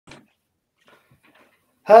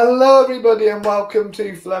Hello, everybody, and welcome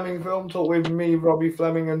to Fleming Film Talk with me, Robbie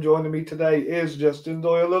Fleming, and joining me today is Justin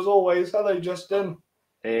Doyle, as always. Hello, Justin.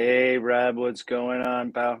 Hey, Rob, what's going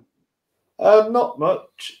on, pal? Not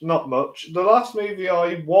much, not much. The last movie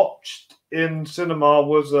I watched in cinema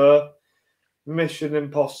was Mission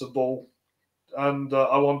Impossible, and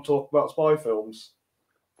I want to talk about spy films.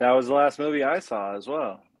 That was the last movie I saw as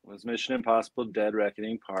well. Was Mission Impossible: Dead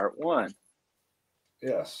Reckoning Part 1.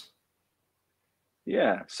 Yes.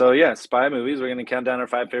 Yeah. So yeah, spy movies. We're gonna count down our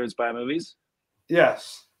 5 favorite spy movies.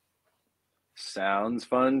 Yes. Sounds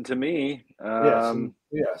fun to me.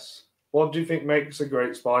 Yes. What do you think makes a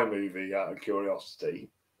great spy movie, out of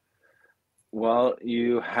curiosity? Well,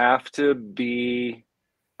 you have to be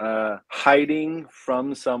hiding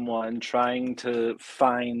from someone, trying to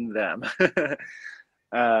find them.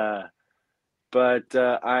 I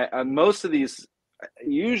most of these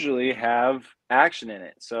usually have action in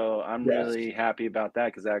it, so I'm Yes. really happy about that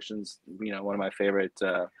because action's one of my favorite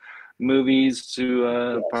movies to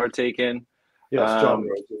Yes. partake in. Yes, Um,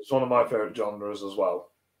 genres. It's one of my favorite genres as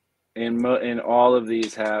well. in all of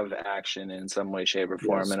these have action in some way, shape, or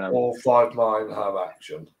form, Yes, and all five mine have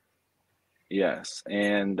action. yes,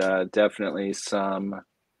 and definitely some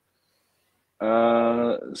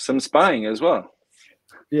spying as well.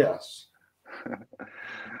 Yes.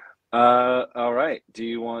 All right. Do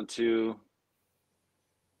you want to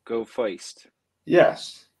go first?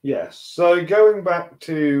 Yes. Yes. So going back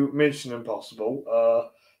to Mission Impossible,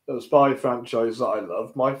 the spy franchise that I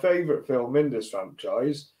love, my favourite film in this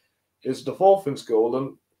franchise is the fourth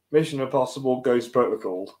installment, Mission Impossible Ghost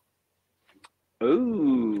Protocol,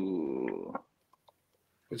 Ooh,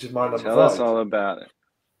 which is my number tell us five. all about it.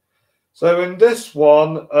 So in this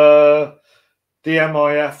one, the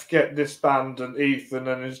MIF get disbanded and Ethan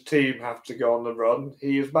and his team have to go on the run.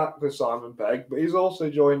 He is back with Simon Pegg, but he's also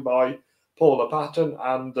joined by Paula Patton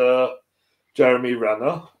and Jeremy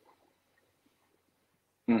Renner.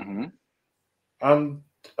 Mm-hmm. And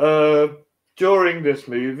during this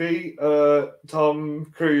movie, Tom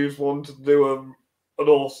Cruise wanted to do an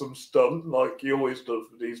awesome stunt like he always does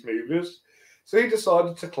for these movies. So he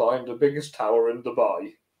decided to climb the biggest tower in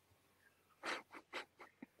Dubai.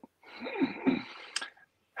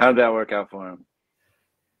 How'd that work out for him?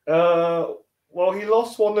 Well, he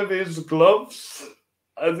lost one of his gloves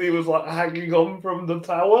as he was like hanging on from the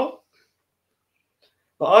tower.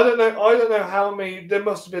 But I don't know. I don't know how many. There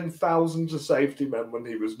must have been thousands of safety men when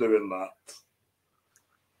he was doing that.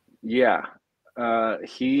 Yeah,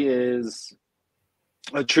 he is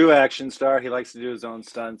a true action star. He likes to do his own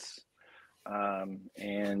stunts. Yeah,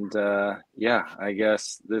 I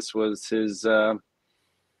guess this was his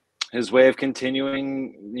way of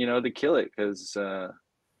continuing, to kill it. Because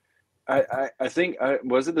I think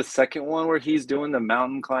was it the second one where he's doing the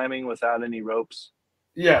mountain climbing without any ropes?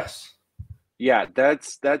 Yes. Yeah,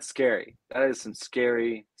 that's scary. That is some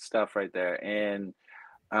scary stuff right there. And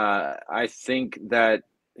I think that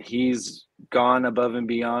he's gone above and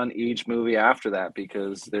beyond each movie after that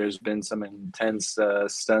because there's been some intense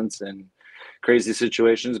stunts and crazy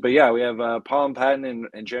situations. But yeah, we have Paul Patton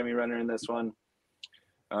and Jeremy Renner in this one.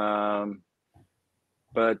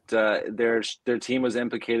 But their team was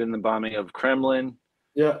implicated in the bombing of Kremlin.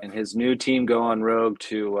 Yeah. And his new team go on rogue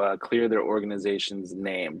to clear their organization's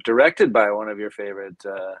name. Directed by one of your favorite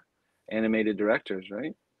animated directors,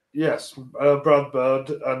 right? Yes, Brad Bird,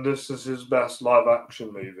 and this is his best live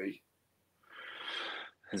action movie.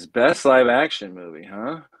 His best live action movie,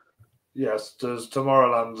 huh? Yes, does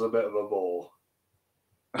Tomorrowland's a bit of a bore.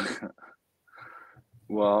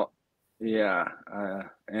 Well, yeah,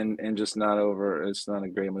 and just not over. It's not a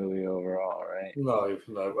great movie overall, right? No.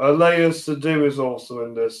 Leia Sadu is also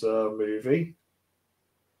in this movie.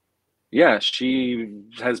 Yeah, she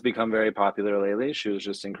has become very popular lately. She was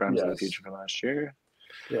just in Crimes of the Yes. Future from last year.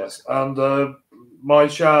 Yes, and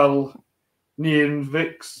Michelle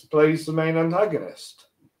Nian-Vix plays the main antagonist.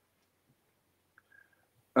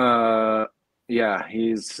 Yeah,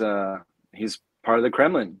 he's part of the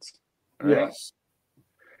Kremlins, right? Yes.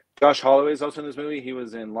 Josh Holloway is also in this movie. He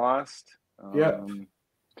was in Lost. Yeah.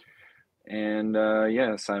 And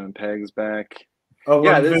yeah, Simon Pegg's back. Oh,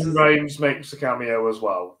 Yeah, and this Vin is Rames makes a cameo as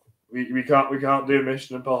well. We can't do a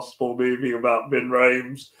Mission Impossible movie about Vin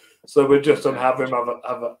Rames, so we're just gonna have him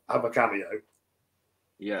have a cameo.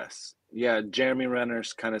 yes, yeah. Jeremy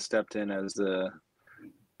Renner's kind of stepped in as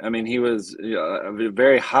I mean, he was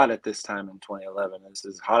very hot at this time in 2011. This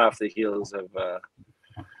is hot off the heels of the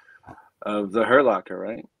Hurt Locker,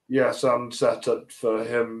 right? Yes, and set up for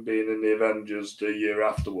him being in the Avengers the year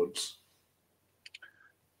afterwards.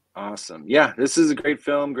 Awesome. Yeah, this is a great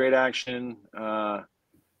film, great action,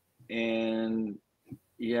 and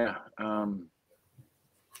yeah, yeah.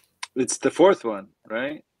 It's the fourth one,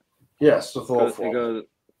 right? Yes, the fourth It one. goes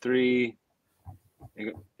 3.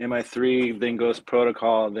 MI3, then Ghost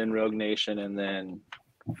Protocol, then Rogue Nation, and then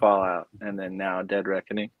Fallout, and then now Dead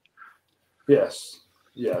Reckoning. Yes,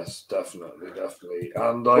 definitely.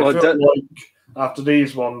 And I feel like after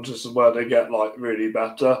these ones, this is where they get like really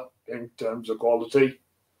better in terms of quality.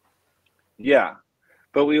 Yeah,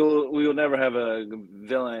 but we will never have a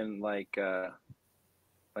villain like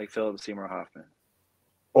Philip Seymour Hoffman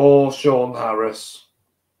or Sean Harris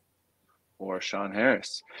or Sean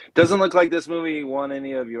Harris. Doesn't look like this movie won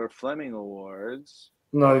any of your Fleming awards.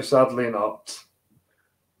 No, sadly not.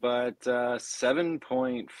 But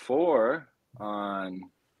 7.4 on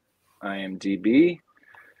IMDb.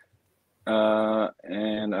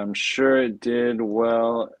 And I'm sure it did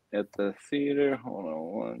well at the theater. Hold on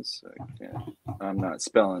one second. I'm not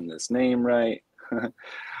spelling this name right.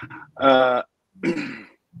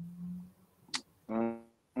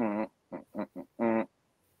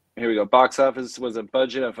 Here we go. Box office was a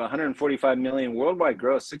budget of 145 million. Worldwide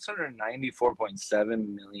gross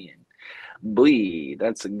 694.7 million. Boy,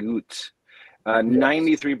 that's a goot.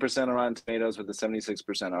 93% on Rotten Tomatoes with a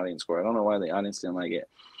 76% audience score. I don't know why the audience didn't like it.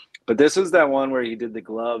 But this was that one where he did the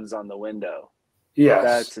gloves on the window. Yes.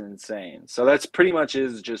 That's insane. So that's pretty much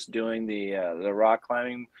is just doing the rock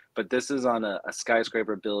climbing, but this is on a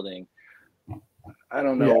skyscraper building. I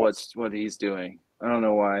don't know what he's doing. I don't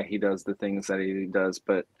know why he does the things that he does,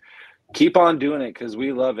 but keep on doing it because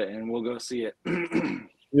we love it and we'll go see it.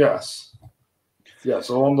 Yes. I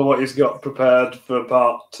wonder what he's got prepared for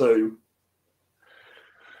part 2.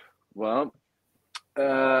 Well,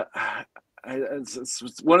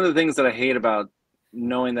 it's one of the things that I hate about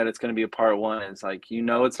knowing that it's going to be a part 1 is like,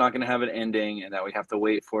 it's not going to have an ending and that we have to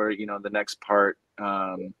wait for, the next part.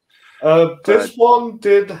 This one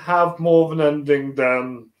did have more of an ending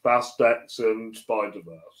than Fast X and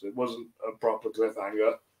Spider-Verse. It wasn't a proper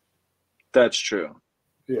cliffhanger. That's true.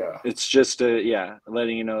 Yeah. It's just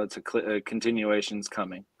letting you know it's a continuation's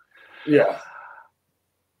coming. Yeah.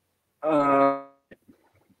 Well,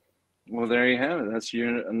 there you have it. That's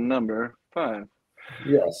your number 5.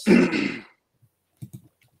 Yes.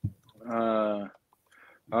 All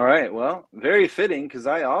right. Well, very fitting because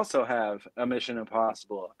I also have a Mission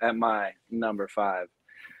Impossible at my number 5.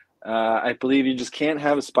 I believe you just can't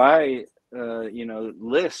have a spy,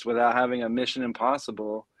 list without having a Mission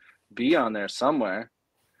Impossible be on there somewhere.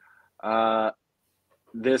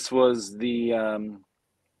 This was the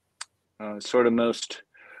sort of most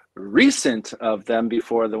recent of them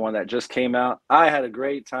before the one that just came out. I had a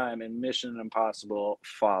great time in Mission Impossible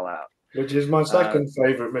Fallout, which is my second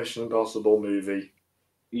favorite Mission Impossible movie.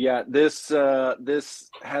 Yeah, this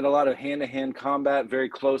had a lot of hand-to-hand combat, very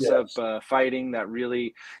close-up fighting that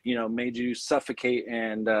really, made you suffocate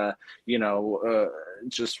and,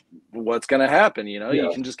 just what's going to happen, You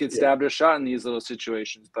can just get stabbed or shot in these little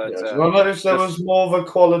situations. But I noticed there was more of a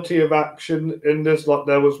quality of action in this, like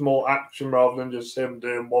there was more action rather than just him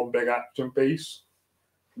doing one big action piece.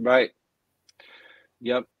 Right.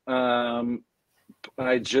 Yep.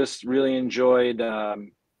 I just really enjoyed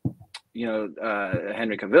Henry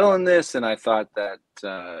Cavill in this, and I thought that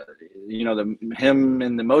him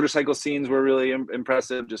and the motorcycle scenes were really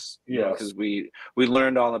impressive. Just because we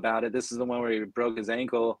learned all about it. This is the one where he broke his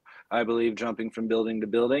ankle, I believe, jumping from building to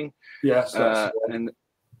building. Yes, and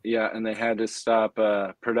they had to stop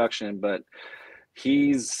production. But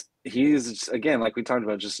he's again, like we talked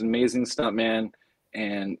about, just an amazing stuntman,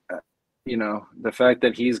 and the fact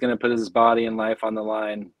that he's going to put his body and life on the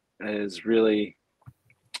line is really.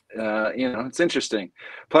 It's interesting.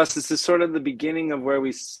 Plus, this is sort of the beginning of where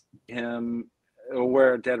we see him, or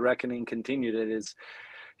where Dead Reckoning continued. It is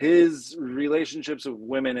his relationships with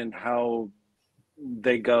women and how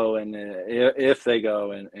they go, and if they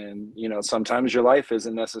go, and sometimes your life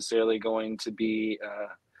isn't necessarily going to be.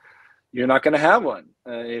 You're not going to have one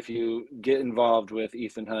if you get involved with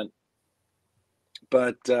Ethan Hunt.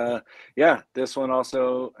 But this one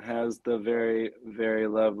also has the very, very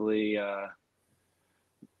lovely.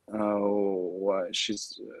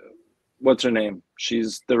 What's her name?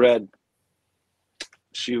 She's the Red.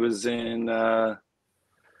 She was in The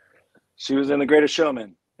Greatest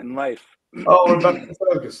Showman in Life. Oh, Rebecca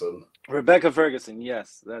Ferguson. Rebecca Ferguson,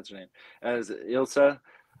 yes, that's her name. As Ilsa.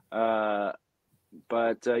 Henry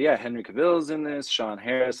Cavill's in this. Sean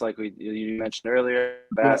Harris, like you mentioned earlier.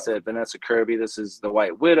 Bassett, Vanessa Kirby. This is the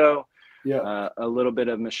White Widow. Yeah. A little bit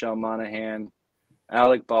of Michelle Monaghan.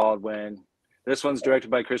 Alec Baldwin. This one's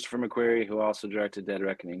directed by Christopher McQuarrie, who also directed Dead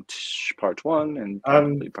Reckoning Part 1 and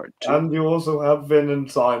probably Part 2. And you also have Vin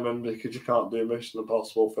and Simon, because you can't do a Mission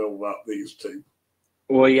Impossible film without these two.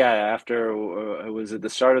 Well, yeah, after was it the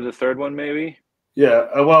start of the third one, maybe? Yeah,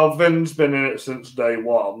 well, Vin's been in it since day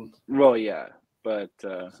one. Well, yeah, but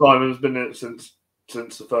Simon's been in it since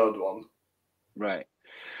the third one. right.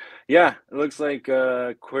 Yeah, it looks like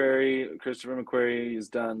Christopher McQuarrie has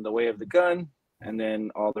done The Way of the Gun, and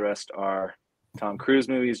then all the rest are Tom Cruise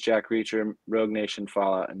movies: Jack Reacher, Rogue Nation,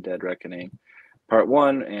 Fallout, and Dead Reckoning Part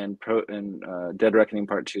One, and Dead Reckoning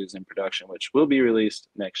Part Two is in production, which will be released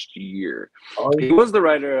next year. He was the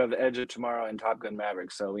writer of Edge of Tomorrow and Top Gun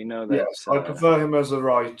Maverick, so we know that. Yes, I prefer him as a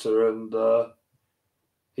writer, and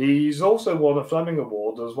he's also won a Fleming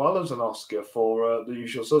Award as well as an Oscar for The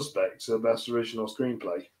Usual Suspects, the best original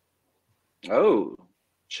screenplay. Oh,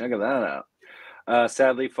 check that out.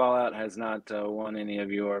 Sadly, Fallout has not won any of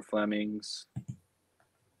your Flemings.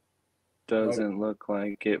 Doesn't look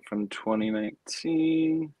like it from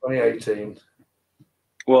 2019. 2018.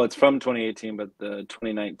 Well, it's from 2018, but the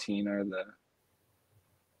 2019 are the.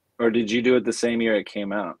 Or did you do it the same year it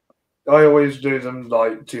came out? I always do them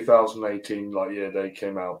like 2018, like year they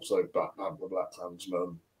came out. So Batman, The Black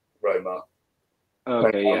Klansman, Roma.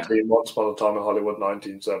 Okay, yeah. Once Upon a Time in Hollywood,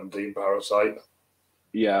 1917, Parasite.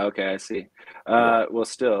 Yeah, okay, I see. Well,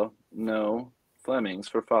 still, no Flemings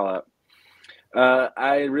for Fallout.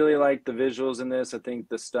 I really like the visuals in this. I think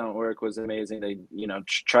the stunt work was amazing. They,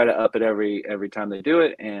 try to up it every time they do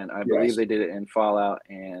it, and I believe they did it in Fallout.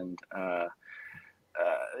 And I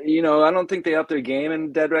don't think they upped their game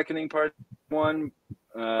in Dead Reckoning Part One.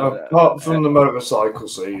 Apart from the motorcycle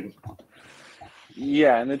scene.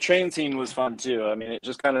 Yeah, and the train scene was fun too. I mean, it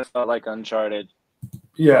just kind of felt like Uncharted.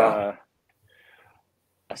 Yeah.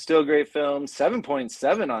 Still a great film.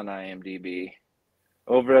 7.7 on IMDb.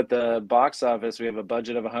 Over at the box office, we have a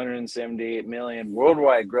budget of $178 million.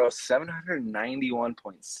 Worldwide gross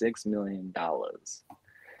 $791.6 million.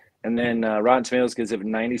 And then Rotten Tomatoes gives it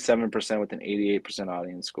 97% with an 88%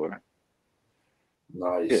 audience score.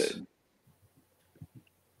 Nice. Good.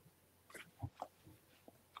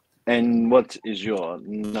 And what is your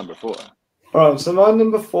number 4? All right, so my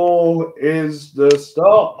number 4 is the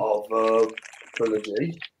start of a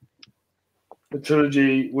trilogy. The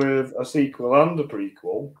trilogy with a sequel and a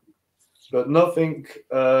prequel, but nothing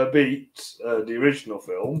beats the original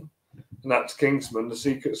film, and that's Kingsman: The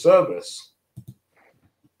Secret Service.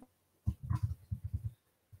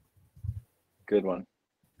 Good one.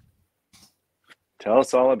 Tell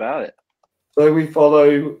us all about it. So we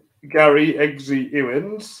follow Gary Eggsy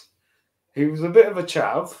Ewins. He was a bit of a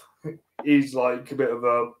chav. He's like a bit of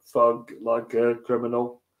a thug, like a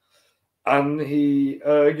criminal. And he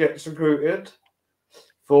gets recruited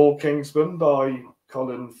for Kingsman by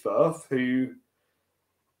Colin Firth, who,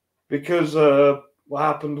 because what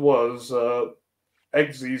happened was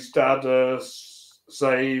Eggsy's dad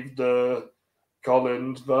saved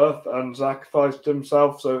Colin Firth and sacrificed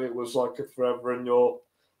himself, so it was like a forever in your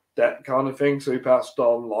debt kind of thing. So he passed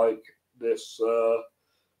on like this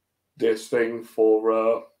thing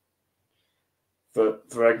for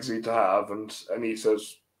Eggsy to have, and he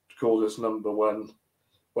says call this number when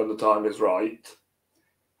the time is right.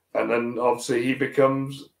 And then obviously he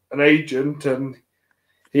becomes an agent, and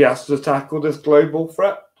he has to tackle this global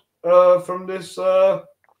threat from this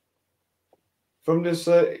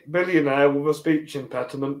billionaire with a speech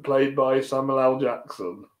impediment played by Samuel L.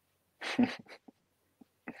 Jackson.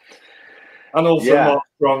 And also Mark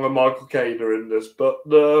Strong and Michael Caine are in this, but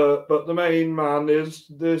the main man is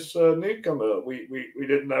this newcomer. We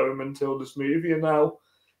didn't know him until this movie, and now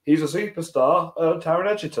he's a superstar, Taron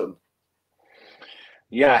Egerton.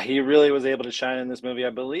 Yeah, he really was able to shine in this movie. I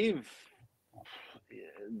believe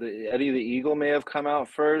Eddie the Eagle may have come out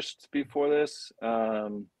first before this.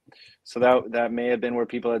 So that may have been where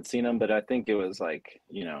people had seen him, but I think it was like,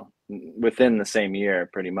 within the same year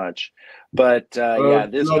pretty much. But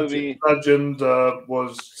this movie Legend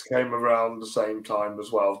came around the same time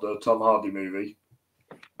as well, the Tom Hardy movie.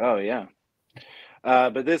 Oh yeah.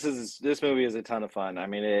 But this movie is a ton of fun. I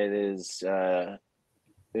mean, it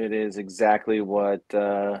is exactly what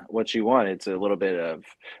you want. It's a little bit of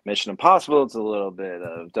Mission Impossible. It's a little bit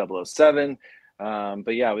of 007.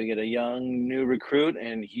 But yeah, we get a young new recruit,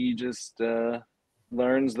 and he just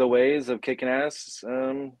learns the ways of kicking ass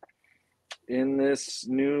in this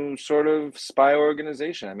new sort of spy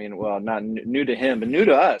organization. I mean, well, not new to him, but new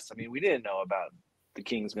to us. I mean, we didn't know about the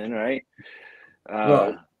Kingsmen, right?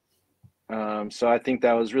 Right. So I think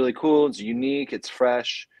that was really cool. It's unique. It's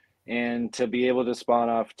fresh. And to be able to spawn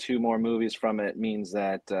off 2 more movies from it means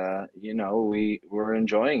that, we're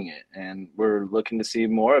enjoying it, and we're looking to see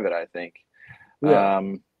more of it, I think. Yeah.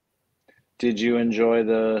 Did you enjoy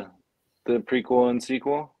the prequel and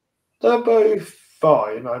sequel? They're both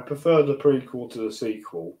fine. I prefer the prequel to the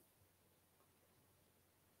sequel.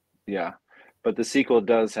 Yeah, but the sequel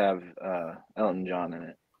does have Elton John in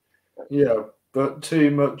it. Yeah, but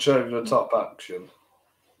too much over the top action.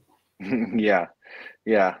 Yeah,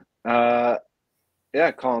 yeah,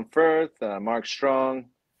 yeah. Colin Firth, Mark Strong,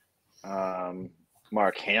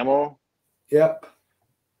 Mark Hamill, Yep.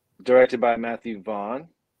 directed by Matthew Vaughn.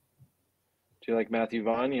 Do you like Matthew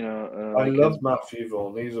Vaughn? You know, I like love his, Matthew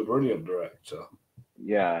Vaughn. He's a brilliant director.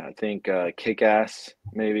 yeah. I think Kick-Ass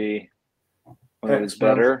maybe one of his X-Men.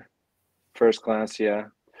 better. First Class, yeah.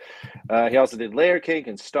 He also did Layer Cake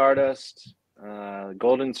and Stardust,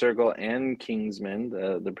 Golden Circle, and Kingsman,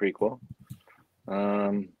 the prequel.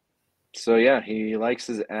 So yeah, he likes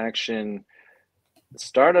his action.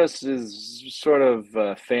 Stardust is sort of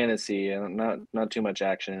fantasy and not too much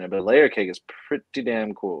action in it, but Layer Cake is pretty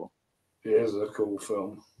damn cool. It is a cool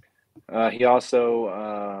film. He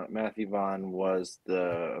also Matthew Vaughn was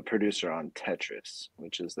the producer on Tetris,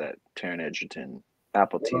 which is that Taron Egerton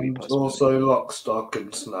Apple TV And Plus movie. also Lock, Stock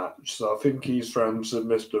and Snatch. So I think he's friends with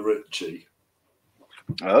Mr. Ritchie.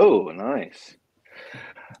 Oh, nice.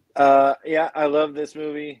 Yeah, I love this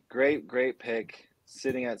movie. Great pick.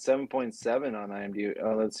 Sitting at 7.7 on IMDb.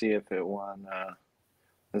 Oh, let's see if it won.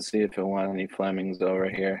 Let's see if it won any Flemings over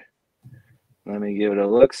here. Let me give it a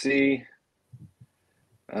look. See.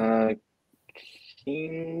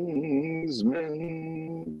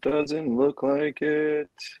 Kingsman doesn't look like it.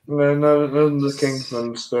 No, none of the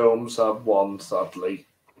Kingsman's films have won, sadly.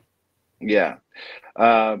 Yeah,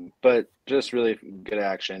 but just really good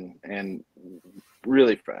action and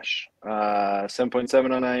really fresh.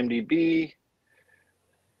 7.7 on IMDb.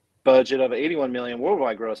 Budget of 81 million,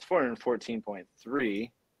 worldwide gross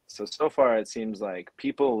 414.3. So far it seems like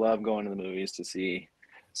people love going to the movies to see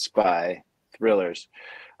spy thrillers.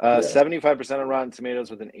 75% on Rotten Tomatoes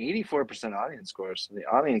with an 84% audience score. So the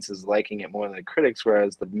audience is liking it more than the critics,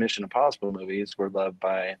 whereas the Mission Impossible movies were loved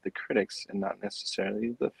by the critics and not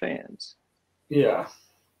necessarily the fans. Yeah.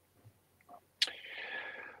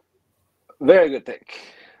 Very good pick.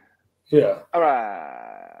 Yeah. All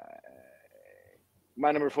right.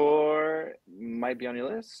 My number 4 might be on your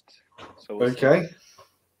list. So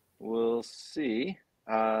we'll see.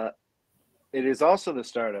 It is also the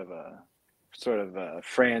start of a sort of a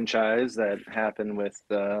franchise that happened with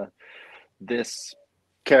this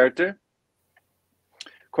character.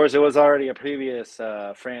 Of course, it was already a previous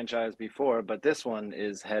franchise before, but this one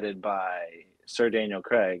is headed by Sir Daniel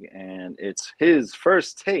Craig, and it's his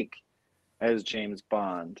first take as James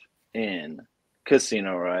Bond in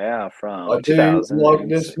Casino Royale from I do 2006. like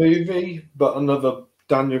this movie, but another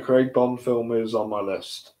Daniel Craig Bond film is on my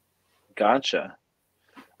list. Gotcha.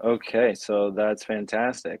 Okay, so that's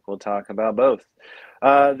fantastic. We'll talk about both.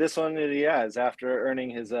 This one, yeah, is after earning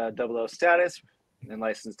his 00 status and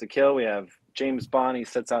License to Kill. We have James Bond. He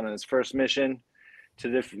sets out on his first mission to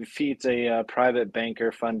defeat a private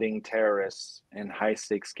banker funding terrorists in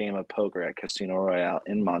high-stakes game of poker at Casino Royale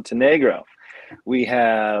in Montenegro. We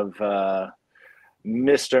have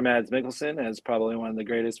Mr. Mads Mikkelsen as probably one of the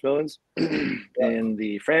greatest villains in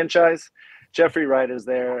the franchise. Jeffrey Wright is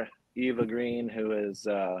there. Eva Green, who is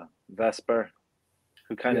Vesper,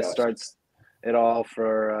 who kind of starts it all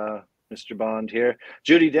for Mr. Bond here.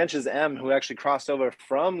 Judi Dench is M, who actually crossed over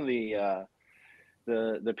from the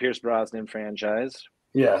Pierce Brosnan franchise.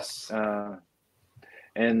 Yes.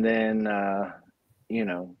 And then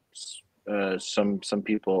some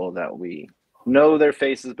people that we know their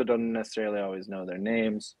faces but don't necessarily always know their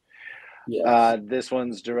names. Yes. This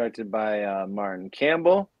one's directed by Martin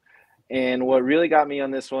Campbell. And what really got me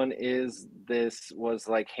on this one is this was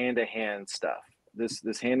like hand-to-hand stuff.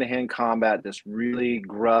 This hand-to-hand combat, this really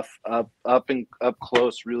gruff, up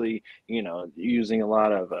close, really, using a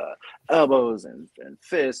lot of elbows and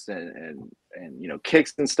fists and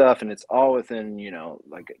kicks and stuff, and it's all within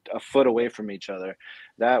like a foot away from each other.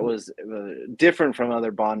 That was different from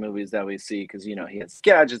other Bond movies that we see because he has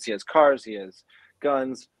gadgets, he has cars, he has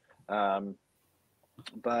guns.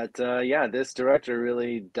 But yeah, this director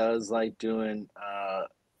really does like doing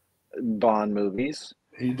Bond movies.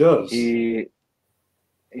 He does. He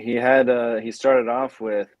started off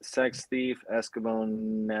with Sex Thief,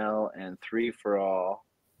 Escobonel, and Three for All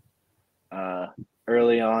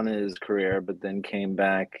early on in his career, but then came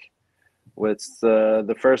back with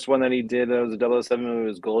the first one that he did. That was a 007 movie.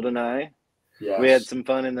 Was GoldenEye. Yes. We had some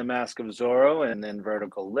fun in The Mask of Zorro, and then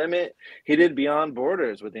Vertical Limit. He did Beyond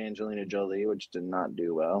Borders with Angelina Jolie, which did not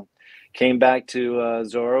do well. Came back to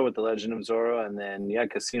Zorro with The Legend of Zorro, and then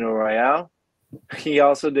Casino Royale. He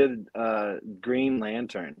also did Green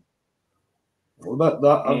Lantern.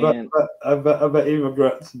 I bet he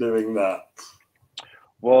regrets doing that.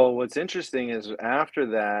 Well, what's interesting is after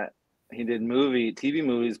that, he did TV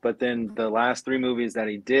movies, but then the last three movies that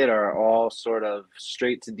he did are all sort of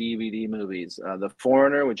straight to DVD movies. The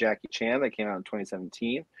Foreigner with Jackie Chan that came out in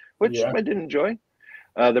 2017, which Yeah, I did enjoy.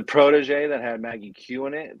 The Protege that had Maggie Q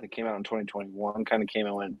in it that came out in 2021, kind of came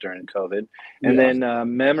and went during COVID. And yeah,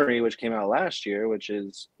 then Memory, which came out last year, which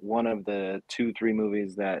is one of the 2, 3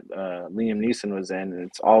 movies that Liam Neeson was in. And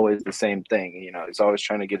it's always the same thing. You know, he's always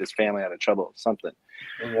trying to get his family out of trouble, something.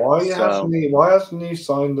 why hasn't So, he? Why hasn't he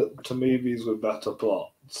signed up to movies with better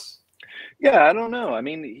plots? yeah, I don't know. I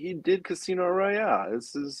mean, he did Casino Royale.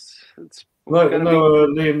 It's No, going to no,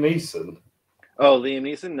 be. Liam Neeson. Oh, Liam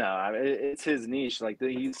Neeson? No, it's his niche. Like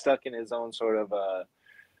he's stuck in his own sort of But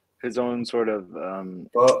I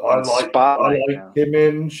spotlight like now. him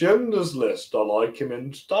in Schindler's List. I like him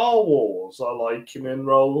in Star Wars. I like him in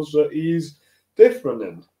roles that he's different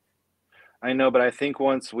in. I know, but I think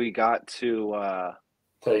once we got Taken.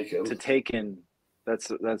 to Taken,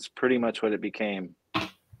 that's pretty much what it became.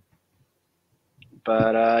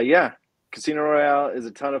 But yeah, Casino Royale is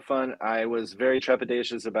a ton of fun. I was very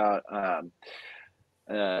trepidatious about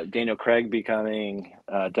Daniel Craig becoming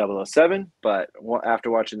 007, but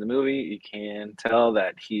after watching the movie, you can tell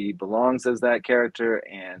that he belongs as that character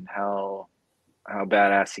and how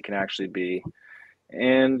badass he can actually be.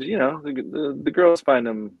 And you know, the girls find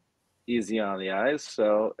him easy on the eyes,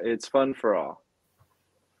 so it's fun for all.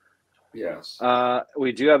 Yes.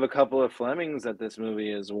 We do have a couple of Flemings that this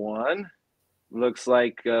movie is won. Looks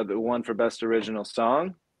like the one for Best Original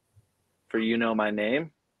Song for You Know My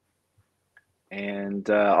Name. And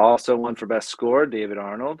also one for Best Score, David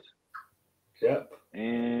Arnold. Yep.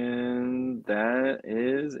 And that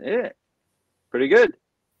is it. Pretty good.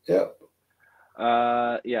 Yep.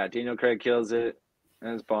 Yeah, Daniel Craig kills it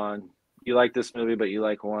as Bond. You like this movie, but you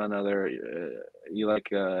like one other. You like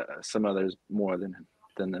some others more than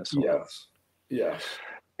this one. Yes. Yes.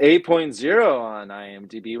 8.0 on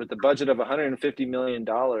IMDb with a budget of $150 million.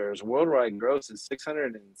 Worldwide gross is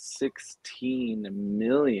 616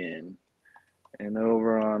 million. And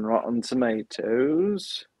over on Rotten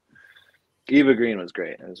Tomatoes, Eva Green was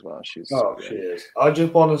great as well. She's Oh, she great. is. I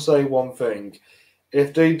just want to say one thing.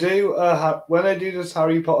 If they do, when they do this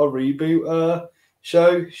Harry Potter reboot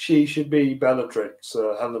show, she should be Bellatrix,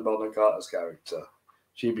 Helena Bonham Carter's character.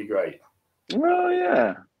 She'd be great. Well,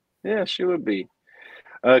 yeah. Yeah, she would be.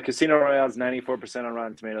 Casino Royale is 94% on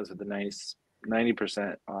Rotten Tomatoes with a nice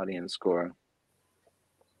 90% audience score.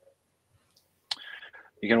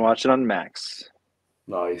 You can watch it on Max.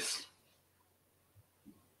 Nice.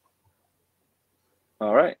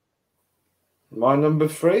 All right. My number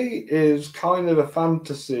 3 is kind of a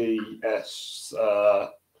fantasy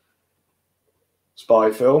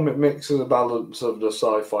spy film. It mixes a balance of the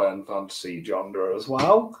sci-fi and fantasy genre as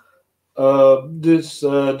well. This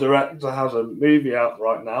director has a movie out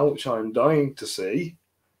right now, which I'm dying to see.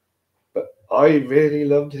 But I really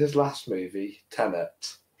loved his last movie,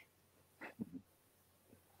 Tenet.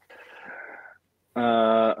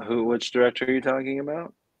 Which director are you talking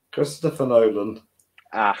about? Christopher Nolan.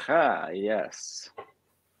 Aha, yes.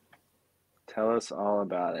 Tell us all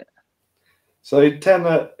about it. So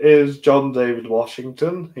Tenet is John David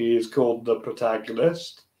Washington. He is called the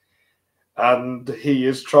protagonist. And he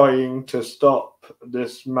is trying to stop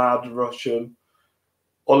this mad Russian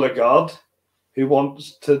oligarch who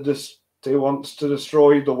wants to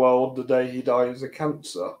destroy the world the day he dies of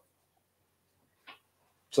cancer.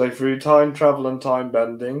 So through time travel and time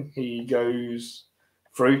bending, he goes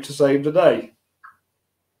through to save the day.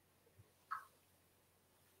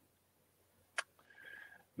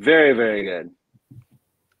 Very, very good.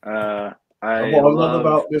 And what I love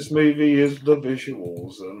about this movie is the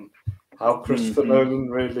visuals and how Christopher Nolan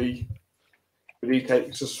really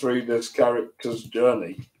takes us through this character's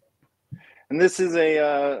journey. And this is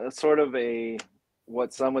a sort of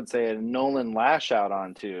what some would say a Nolan lash out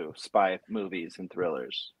onto spy movies and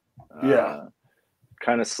thrillers. Yeah.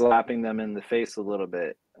 Kind of slapping them in the face a little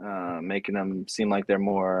bit, making them seem like they're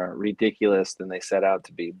more ridiculous than they set out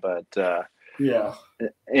to be. But yeah,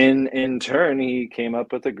 in turn, he came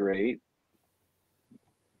up with a great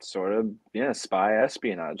sort of spy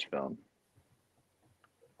espionage film.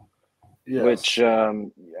 Yes. Which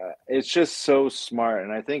it's just so smart,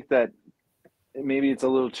 and I think that maybe it's a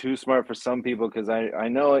little too smart for some people because I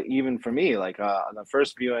know even for me, like on the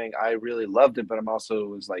first viewing, I really loved it, but I'm also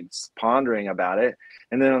was like pondering about it,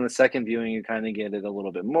 and then on the second viewing, you kind of get it a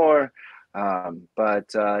little bit more. But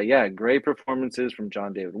yeah, great performances from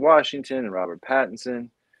John David Washington and Robert Pattinson.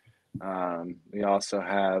 We also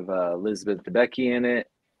have Elizabeth Debicki in it.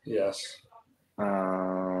 Yes.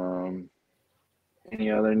 Any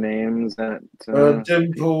other names that?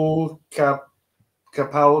 Dimple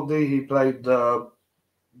Capaldi. He played the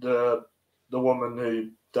woman who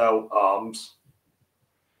dealt arms.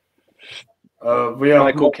 We have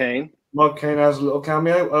Michael Caine. Mike Caine has a little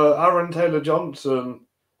cameo. Aaron Taylor Johnson.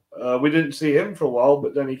 We didn't see him for a while,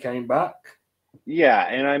 but then he came back. Yeah,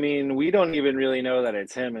 and I mean, we don't even really know that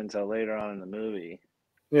it's him until later on in the movie.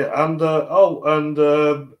 Yeah, and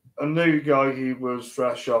a new guy. He was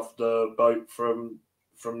fresh off the boat from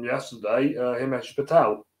yesterday. Himesh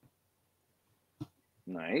Patel.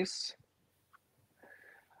 Nice.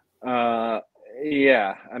 Yeah,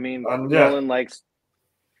 I mean, And Nolan likes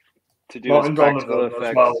to do his Martin practical Donovan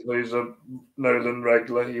as well. effects. He's a Nolan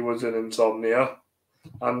regular. He was in Insomnia,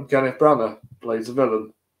 and Kenneth Branagh plays the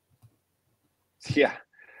villain. Yeah.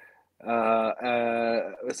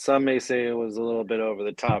 Some may say it was a little bit over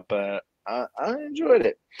the top, but I enjoyed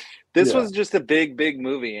it. This was just a big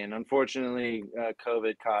movie, and unfortunately,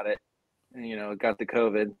 COVID caught it. It got the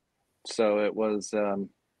COVID, so it was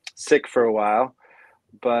sick for a while.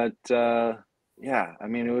 But yeah, I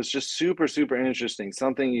mean, it was just super interesting.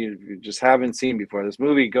 Something you just haven't seen before. This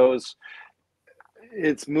movie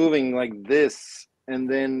it's moving like this, and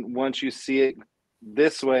then once you see it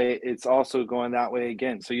this way, it's also going that way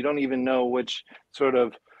again. So you don't even know which sort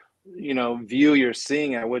of view you're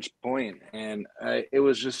seeing at which point, and it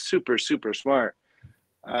was just super smart.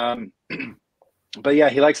 But yeah,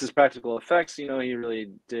 he likes his practical effects. He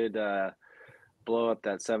really did blow up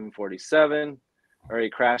that 747, or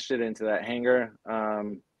he crashed it into that hangar.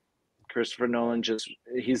 Christopher Nolan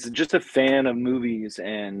he's just a fan of movies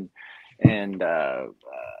and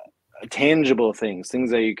tangible things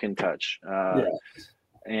that you can touch.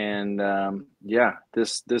 And yeah,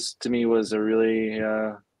 this to me was a really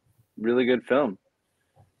good film,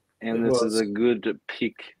 and this is a good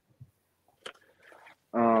peak.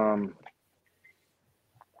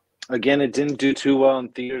 Again, it didn't do too well in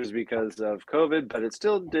theaters because of COVID, but it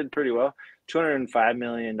still did pretty well. $205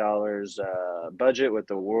 million budget with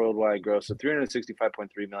a worldwide gross of $365.3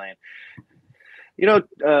 million.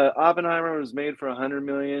 Oppenheimer was made for $100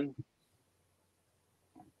 million.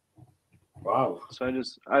 Wow. So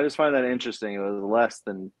I just find that interesting. It was less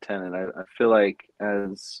than Tenet. I feel like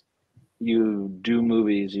as you do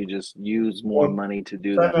movies, you just use more money to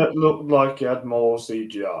do them. Tenet looked like it had more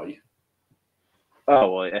CGI.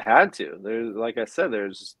 Oh well, it had to. There's, like I said, there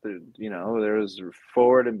was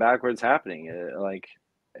forward and backwards happening. It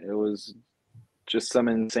was just some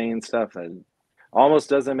insane stuff that almost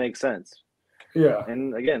doesn't make sense. Yeah.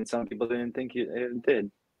 And again, some people didn't think it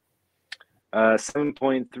did.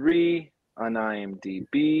 7.3 on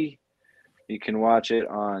IMDb. You can watch it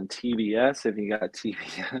on TBS if you got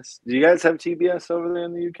TBS. Do you guys have TBS over there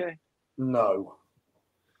in the UK? No.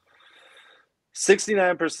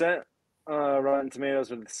 69%. Rotten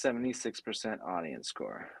Tomatoes with a 76% audience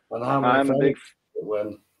score. And how many I'm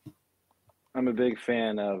a big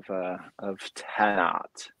fan of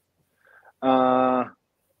Tenet.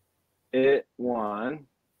 It won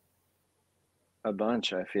a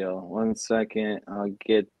bunch, I feel. 1 second, I'll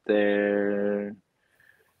get there.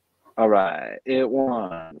 All right. It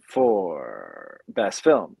won for Best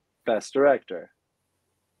Film, Best Director,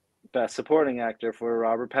 Best Supporting Actor for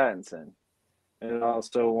Robert Pattinson. It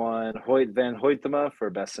also won Hoyt van Hoytema for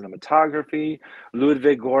Best Cinematography,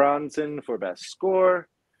 Ludwig Göransson for Best Score,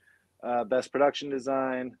 Best Production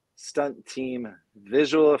Design, Stunt Team,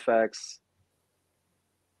 Visual Effects,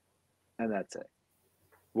 and that's it.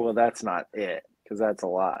 Well, that's not it, because that's a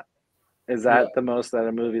lot. Is that the most that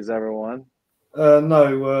a movie's ever won?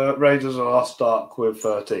 No, Raiders of the Lost Ark with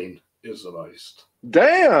 13 is the most.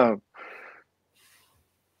 Damn!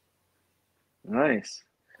 Nice.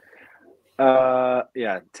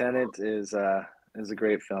 Yeah, Tenet is a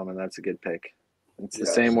great film, and that's a good pick. It's the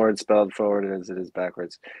same word spelled forward as it is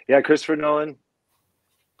backwards. Yeah, Christopher Nolan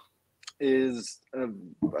is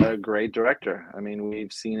a great director. I mean,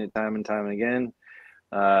 we've seen it time and time again.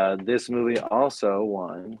 This movie also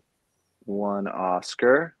won one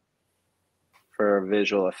Oscar for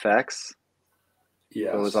visual effects.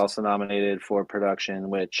 Yes. It was also nominated for production,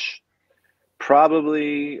 which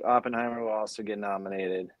probably Oppenheimer will also get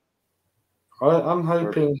nominated. I'm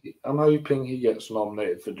hoping he gets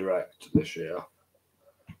nominated for direct this year.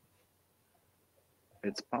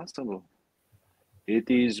 It's possible.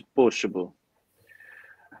 It is possible.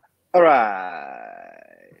 All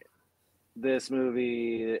right. This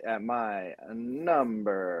movie at my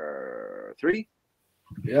number 3.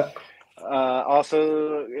 Yeah.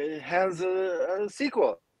 Also has a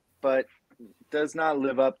sequel, but does not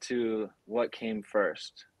live up to what came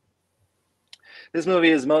first. This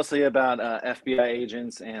movie is mostly about FBI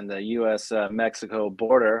agents and the U.S. Mexico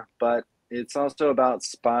border, but it's also about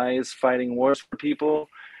spies fighting wars for people.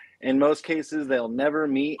 In most cases, they'll never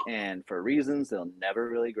meet, and for reasons they'll never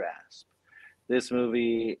really grasp. This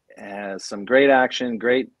movie has some great action,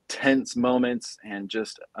 great tense moments, and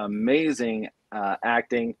just amazing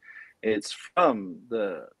acting. It's from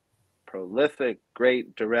the prolific,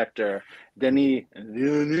 great director Denis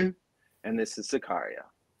Villeneuve, and this is Sicario.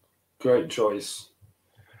 Great choice.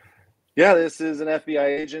 Yeah, this is an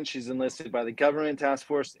FBI agent. She's enlisted by the government task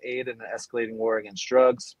force to aid in an escalating war against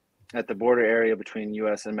drugs at the border area between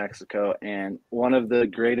U.S. and Mexico. And one of the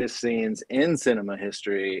greatest scenes in cinema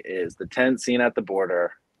history is the tense scene at the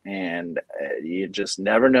border. And you just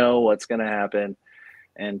never know what's going to happen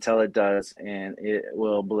until it does, and it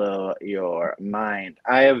will blow your mind.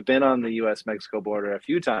 I have been on the U.S.-Mexico border a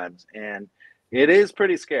few times, and it is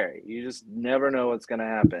pretty scary. You just never know what's going to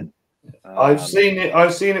happen. I've seen it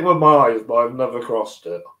with my eyes, but I've never crossed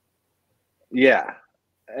it. Yeah.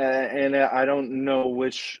 And I don't know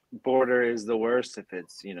which border is the worst, if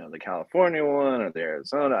it's, the California one or the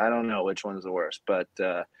Arizona. I don't know which one is the worst, but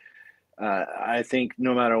I think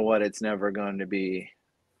no matter what, it's never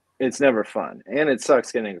fun. And it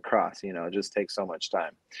sucks getting across, it just takes so much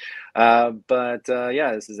time.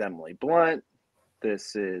 This is Emily Blunt.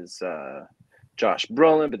 This is Josh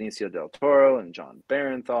Brolin, Benicio del Toro, and John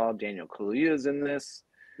Barenthal. Daniel Kaluuya is in this.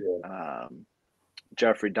 Yeah.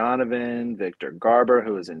 Jeffrey Donovan, Victor Garber,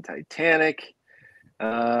 who was in Titanic.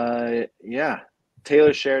 Taylor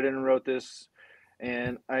Sheridan wrote this,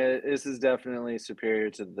 and this is definitely superior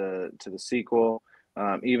to the sequel.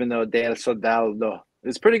 Even though Del Soldado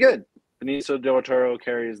is pretty good, Benicio del Toro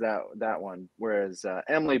carries that one, whereas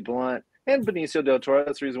Emily Blunt and Benicio del Toro,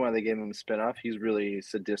 that's the reason why they gave him a spinoff. He's really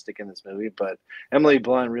sadistic in this movie, but Emily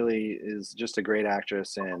Blunt really is just a great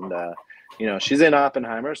actress, and she's in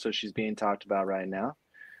Oppenheimer, so she's being talked about right now.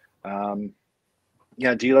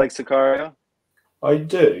 Do you like Sicario? I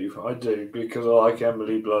do, because I like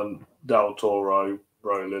Emily Blunt, Del Toro,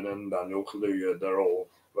 Brolin, and Daniel Kaluuya. They're all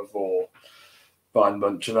a fine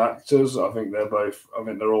bunch of actors. I think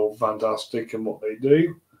they're all fantastic in what they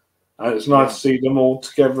do. And it's nice to see them all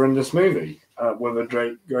together in this movie with a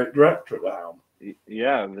great director at the helm.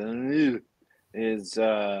 Yeah, Villeneuve is,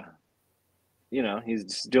 he's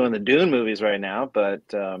just doing the Dune movies right now, but...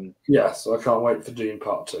 yes, I can't wait for Dune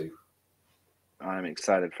Part 2. I'm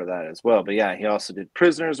excited for that as well. But yeah, he also did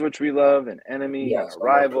Prisoners, which we love, and Enemy, and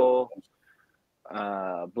Arrival,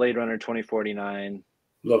 Blade Runner 2049.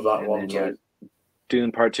 Love that one too. Yeah,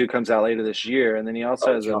 Dune Part 2 comes out later this year. And then he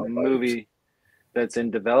also has a movie that's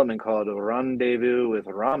in development called Rendezvous with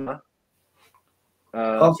Rama.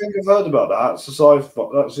 I think I've heard about that. It's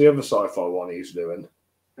that's the other sci-fi one he's doing.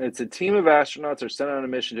 It's a team of astronauts are sent on a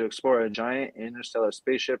mission to explore a giant interstellar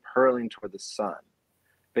spaceship hurling toward the sun,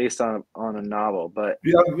 based on a novel. But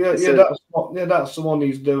that's the one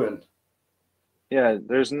he's doing. Yeah, it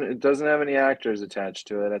doesn't have any actors attached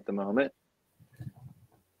to it at the moment.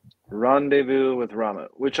 Rendezvous with Rama,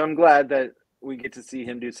 which I'm glad that we get to see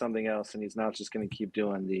him do something else, and he's not just going to keep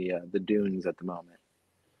doing the Dunes at the moment.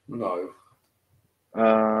 No.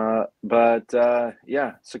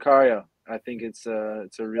 Sicario. I think it's a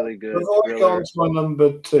really good. Before we go on to my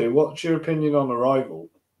number 2, what's your opinion on Arrival?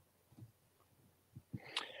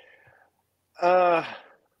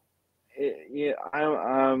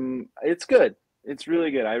 It's good. It's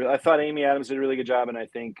really good. I thought Amy Adams did a really good job, and I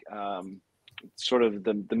think sort of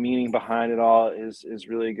the meaning behind it all is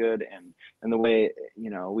really good, and the way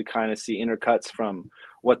we kind of see intercuts from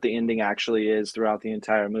what the ending actually is throughout the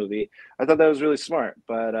entire movie. I thought that was really smart,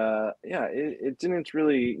 but it didn't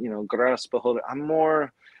really grasp a hold. I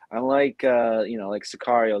like like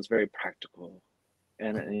Sicario is very practical,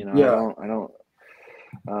 and I don't.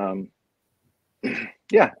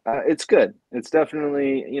 It's good. It's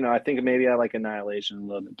definitely, I think maybe I like Annihilation a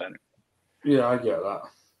little bit better. Yeah, I get that.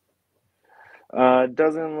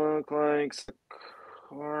 Doesn't look like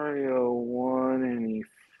Sicario won any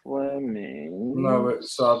Fleming. No, it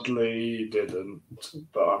sadly didn't.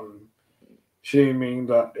 But I'm assuming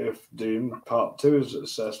that if Dune Part 2 is a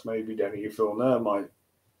success, maybe Denis Villeneuve might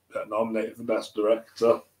get nominated for Best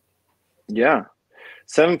Director. Yeah.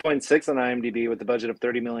 7.6 on IMDb with a budget of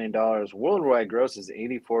 $30 million. Worldwide gross is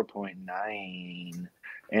 84.9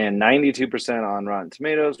 and 92% on Rotten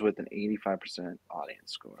Tomatoes with an 85%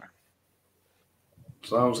 audience score.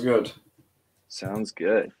 Sounds good.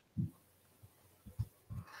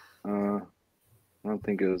 I don't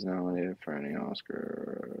think it was nominated for any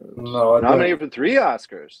Oscars. No, nominated for 3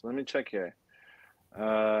 Oscars. Let me check here.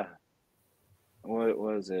 What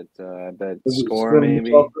was it? I bet Was it score maybe.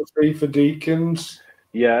 cinematography for Deakins?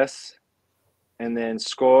 Yes, and then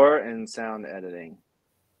score and sound editing.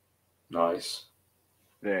 Nice.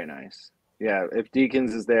 Very nice. Yeah, if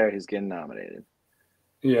Deakins is there, he's getting nominated.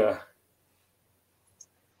 Yeah.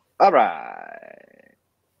 All right.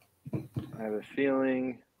 I have a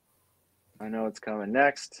feeling I know what's coming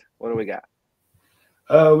next. What do we got?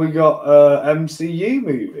 We got MCU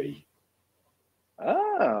movie.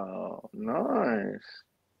 Oh, nice.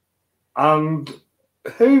 And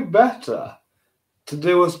who better to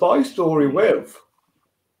do a spy story with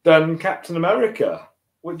than Captain America,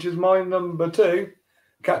 which is my number 2,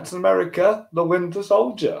 Captain America, the Winter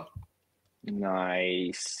Soldier.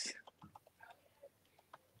 Nice.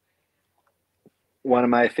 One of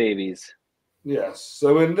my favies. Yes,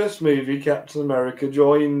 so in this movie, Captain America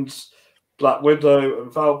joins Black Widow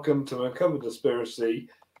and Falcon to uncover the conspiracy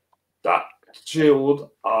that S.H.I.E.L.D.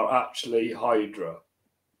 are actually Hydra,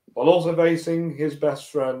 while also facing his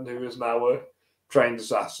best friend, who is now a trained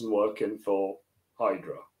assassin working for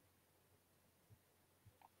Hydra.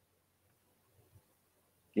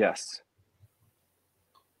 Yes.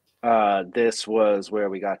 This was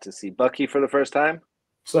where we got to see Bucky for the first time.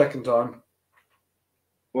 Second time.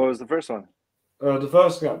 What was the first one? The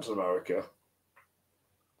first Captain America.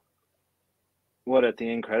 What, at the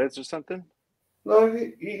end credits or something? No,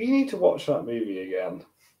 you need to watch that movie again.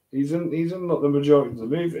 He's in not the majority of the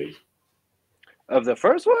movie. Of the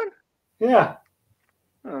first one? Yeah.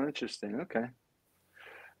 Oh, interesting. Okay.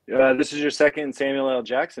 This is your second Samuel L.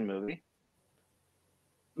 Jackson movie.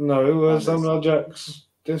 No, Samuel L. Jackson.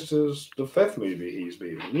 This is the 5th movie he's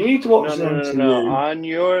been in. You need to watch the MCU. No. On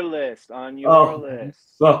your list. On your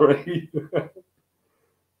list. Sorry.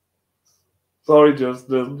 Sorry,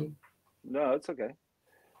 Justin. No, it's okay.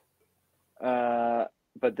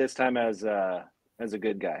 But this time as a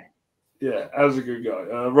good guy. Yeah, as a good guy.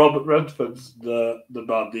 Robert Redford's the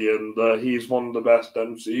baddie, and he's one of the best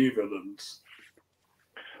MCU villains.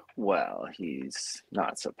 Well, he's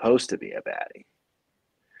not supposed to be a baddie.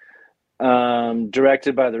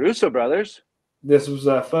 Directed by the Russo brothers. This was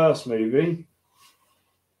their first movie.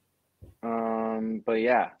 But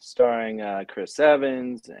yeah, starring Chris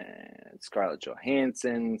Evans and Scarlett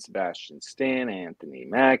Johansson, Sebastian Stan, Anthony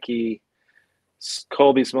Mackie,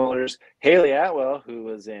 Colby Smulders, Haley Atwell, who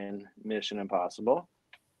was in Mission Impossible.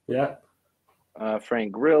 Yeah.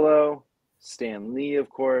 Frank Grillo, Stan Lee, of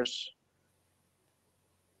course.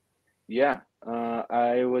 Yeah,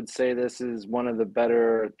 I would say this is one of the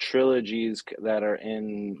better trilogies that are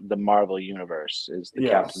in the Marvel universe, is the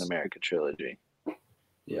Captain America trilogy.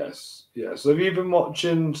 Yes. Have you been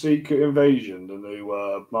watching Secret Invasion, the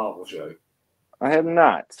new Marvel show? I have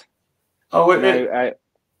not. Oh,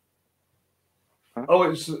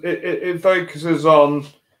 it focuses on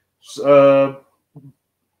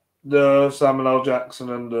the Samuel L.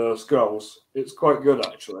 Jackson and the Skrulls. It's quite good,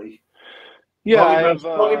 actually. Yeah,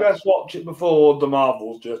 probably best watch it before the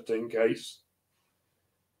Marvels, just in case.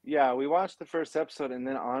 Yeah, we watched the first episode, and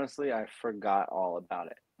then honestly, I forgot all about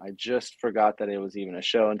it. I just forgot that it was even a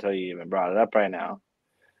show until you even brought it up right now.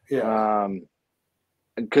 Yeah.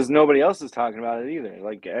 Because nobody else is talking about it either.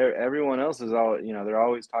 Like everyone else is all, they're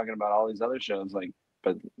always talking about all these other shows. Like,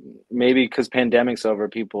 but maybe because pandemic's over,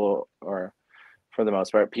 people, or for the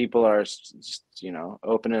most part, people are just,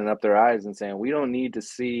 opening up their eyes and saying, we don't need to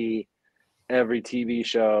see every TV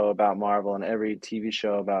show about Marvel and every TV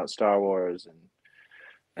show about Star Wars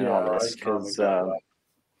and all this, because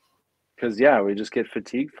we just get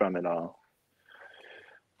fatigued from it all.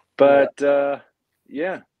 But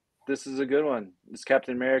yeah, this is a good one. It's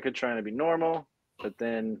Captain America trying to be normal, but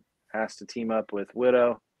then has to team up with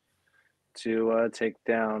Widow to take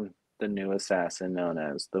down the new assassin known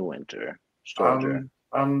as the Winter Soldier.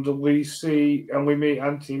 And we meet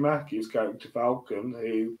Anthony Mackie's character Falcon,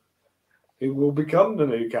 who will become the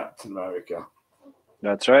new Captain America.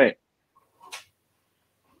 That's right.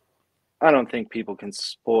 I don't think people can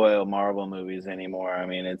spoil Marvel movies anymore. I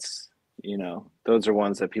mean, it's, those are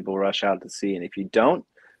ones that people rush out to see, and if you don't,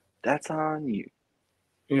 that's on you.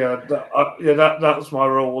 Yeah, that's my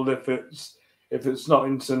rule. If it's not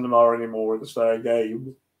in cinema anymore, it's fair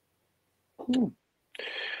game.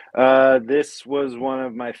 This was one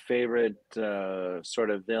of my favorite sort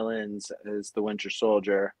of villains, is the Winter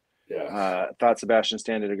Soldier. Thought Sebastian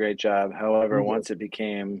Stan did a great job. However, once it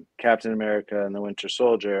became Captain America and the Winter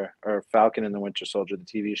Soldier, or Falcon and the Winter Soldier, the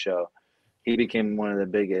TV show, he became one of the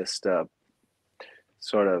biggest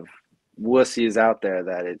sort of wussies out there,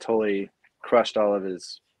 that it totally crushed all of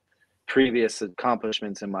his previous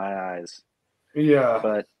accomplishments in my eyes. Yeah.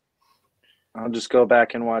 But I'll just go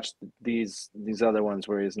back and watch these other ones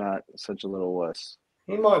where he's not such a little wuss.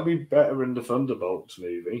 He might be better in the Thunderbolts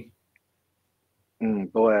movie.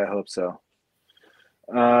 Boy, I hope so.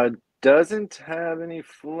 Doesn't have any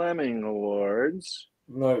Fleming awards,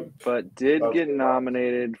 No, but did that's get right.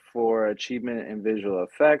 nominated for Achievement in Visual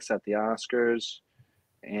Effects at the Oscars,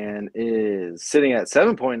 and is sitting at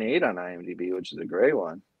 7.8 on IMDb, which is a great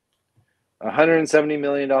one. $170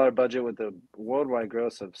 million budget with a worldwide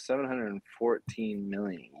gross of $714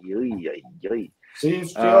 million. See,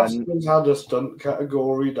 if the Uh, Oscars had a stunt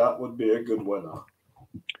category, that would be a good winner.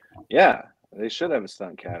 yeah, they should have a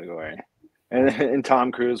stunt category, and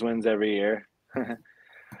Tom Cruise wins every year.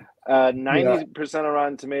 90% on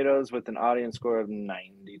Rotten Tomatoes with an audience score of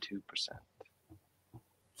 92%.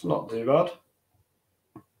 It's not too bad.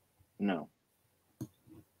 No,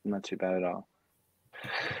 not too bad at all.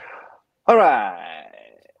 All right.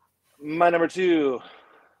 My number 2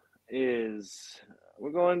 is,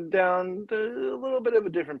 we're going down a little bit of a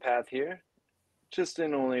different path here, just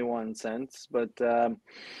in only one sense, but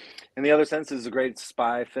in the other sense, is a great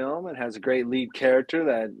spy film. It has a great lead character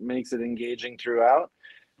that makes it engaging throughout,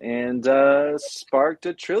 and sparked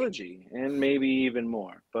a trilogy and maybe even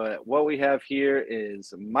more. But what we have here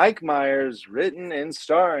is Mike Myers, written and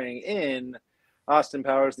starring in Austin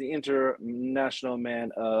Powers, the International Man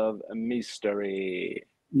of Mystery.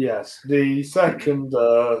 Yes, the second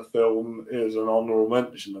film is an honorable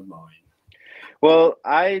mention of mine. Well,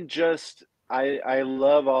 I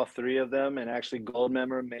love all three of them, and actually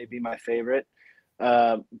Goldmember may be my favorite.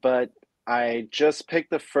 But I just picked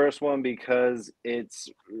the first one because it's,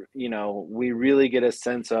 we really get a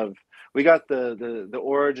sense of, we got the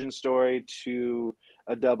origin story to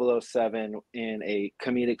a 007 in a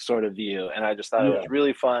comedic sort of view, and I just thought it Yeah, was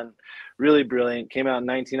really fun, really brilliant. Came out in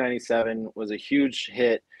 1997, was a huge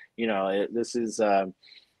hit. This is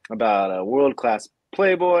about a world-class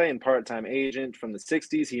playboy and part-time agent from the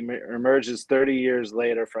 60s. He emerges 30 years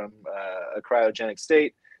later from a cryogenic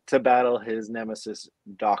state to battle his nemesis,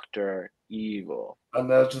 Dr. Evil. and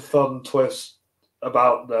there's a fun twist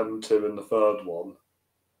about them two in the third one.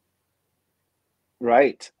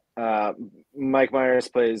 Right. Uh, Mike Myers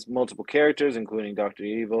plays multiple characters, including Dr.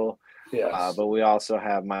 Evil, Yes. but we also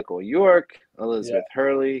have Michael York, Yeah. Elizabeth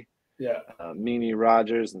Hurley, Yeah. Mimi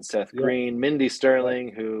Rogers, and Seth Yeah. Green, Mindy Yeah.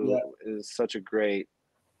 Sterling, who Yeah. is such a great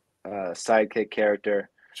sidekick character.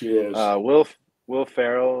 She is. Will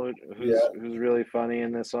Ferrell, who's Yeah. really funny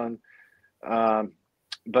in this one.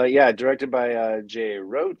 But yeah, directed by Jay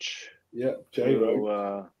Roach, Yeah. J. who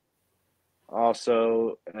Roach.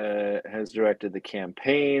 also has directed The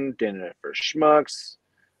Campaign, Dinner for Schmucks,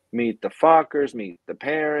 Meet the Fockers, Meet the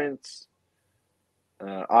Parents,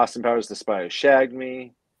 Austin Powers, The Spy Who Shagged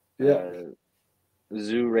Me, Yeah.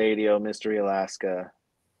 Zoo Radio, Mystery Alaska,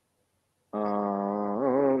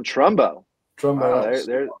 Trumbo. Wow, Trumbo.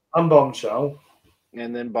 there, And Bombshell.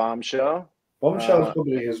 and then Bombshell. Bombshell's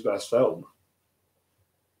probably his best film.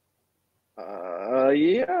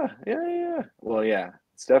 Yeah. Well, yeah,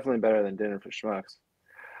 it's definitely better than Dinner for Schmucks.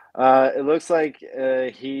 It looks like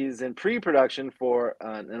he's in pre-production for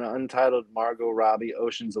an untitled Margot Robbie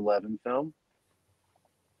Ocean's 11 film,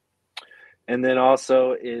 and then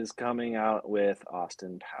also is coming out with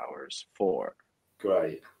Austin Powers 4.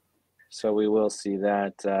 Great. So we will see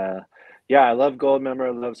that. Yeah, I love Goldmember.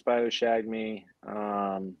 I love Spy Who Shagged Me.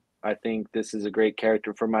 I think this is a great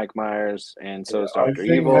character for Mike Myers, and so is I Dr.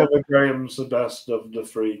 think Evil. Heather Graham's the best of the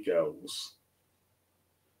three girls.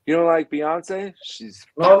 You don't like Beyonce? She's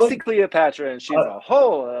No, Foxy Cleopatra, and she's a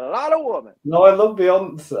whole lot of woman. No, I love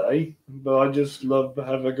Beyonce, but I just love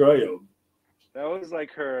Heather Graham. That was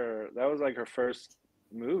like her first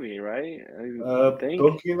movie, right? I think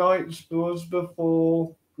Boogie Nights was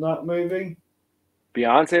before that movie.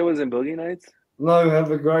 Beyonce was in Boogie Nights. No,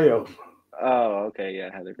 Heather Graham. Oh, okay, yeah,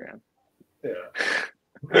 Heather Graham. Yeah.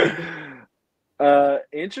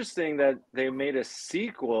 Interesting that they made a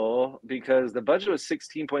sequel because the budget was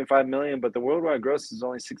 16.5 million, but the worldwide gross is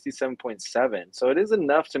only 67.7. So it is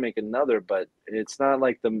enough to make another, but it's not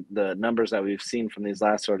like the numbers that we've seen from these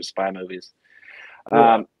last sort of spy movies.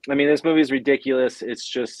 Yeah. I mean, this movie is ridiculous.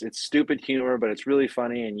 It's stupid humor, but it's really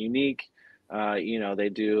funny and unique. They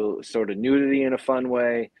do sort of nudity in a fun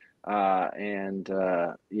way. Yeah,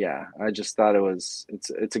 I just thought it's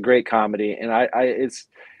a great comedy. And it's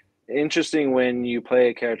interesting when you play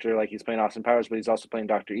a character like he's playing Austin Powers, but he's also playing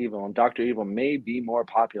Dr. Evil, and Dr. Evil may be more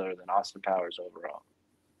popular than Austin Powers overall.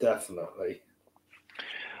 Definitely.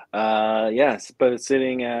 Yes, but it's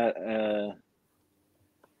sitting at a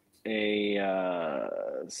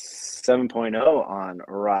 7.0 on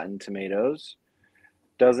Rotten Tomatoes.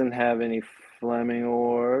 Doesn't have any Fleming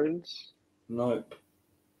awards. Nope.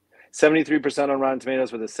 73% on Rotten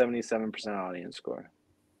Tomatoes with a 77% audience score.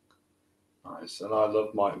 Nice. And I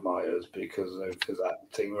love Mike Myers because of his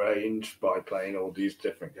acting range by playing all these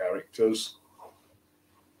different characters.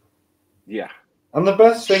 Yeah. And the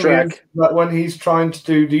best thing Shrek. is that when he's trying to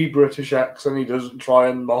do the British accent, he doesn't try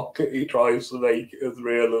and mock it. He tries to make it as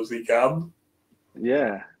real as he can.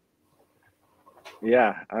 Yeah.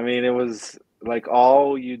 Yeah. I mean, it was like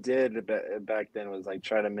all you did back then was like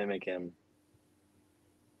try to mimic him.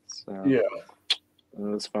 So Yeah. it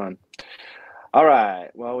was fun. All right.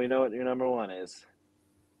 Well, we know what your number one is.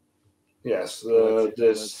 Yes.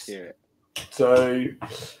 Let's hear it. So,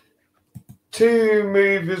 2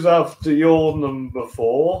 movies after your number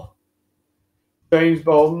 4. James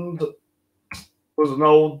Bond was an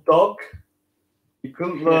old dog. He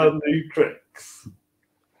couldn't learn new tricks.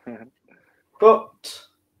 But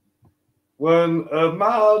when a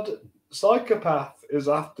mad psychopath is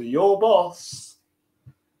after your boss,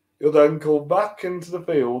 you're then called back into the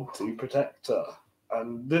field to protect her.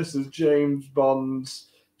 And this is James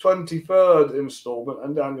Bond's 23rd installment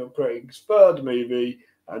and Daniel Craig's 3rd movie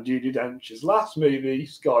and Judi Dench's last movie,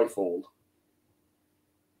 Skyfall.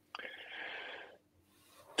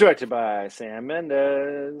 Directed by Sam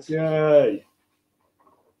Mendes. Yay.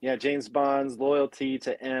 Yeah, James Bond's loyalty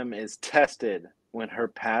to M is tested when her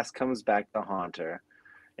past comes back to haunt her.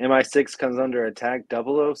 MI6 comes under attack.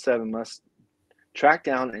 007 must track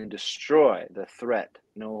down and destroy the threat,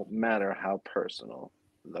 no matter how personal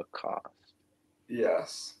the cost.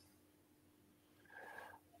 Yes.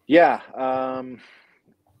 Yeah,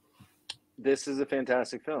 this is a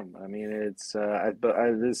fantastic film. I mean, it's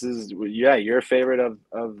this is your favorite of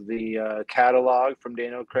the catalog from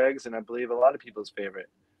Daniel Craig's, and I believe a lot of people's favorite.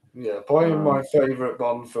 Yeah, probably my favourite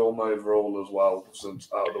Bond film overall as well, since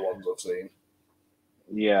out of the ones I've seen.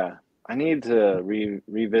 Yeah, I need to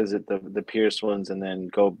revisit the Pierce ones and then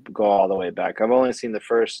go all the way back. I've only seen the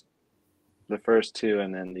first 2,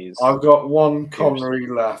 and then these. I've got one Connery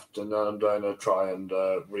left, and then I'm going to try and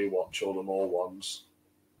rewatch all the more ones.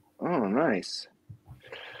 Oh, nice.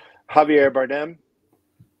 Javier Bardem.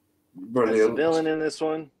 Brilliant. As the villain in this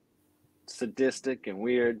one, sadistic and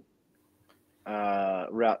weird.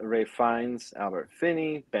 Ray Fiennes, Albert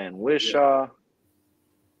Finney, Ben Whishaw.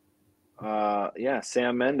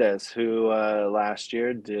 Sam Mendes, who last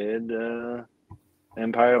year did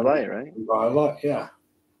Empire of Light, right? Empire of Light, yeah.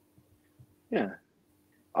 Yeah.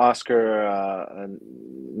 Oscar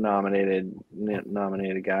nominated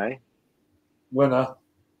guy. Winner.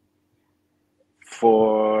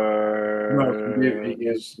 For American Beauty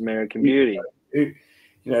is American Beauty. You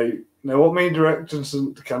know what many directors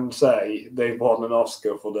can say? They've won an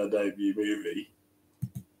Oscar for their debut movie.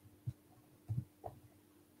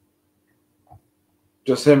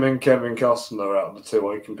 Just him and Kevin Costner out of the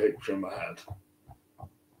 2 I can picture in my head.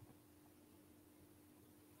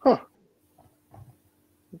 Huh.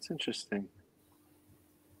 That's interesting.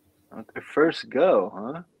 Their first go,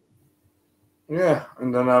 huh? Yeah,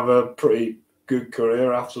 and then have a pretty good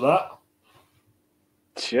career after that.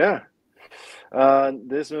 Yeah.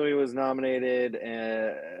 This movie was nominated,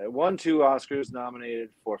 won 2 Oscars, nominated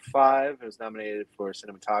for 5. It was nominated for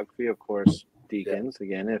cinematography, of course, Deakins. Yeah.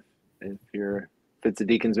 Again, if it's a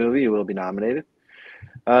Deakins movie, you will be nominated.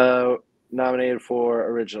 Nominated for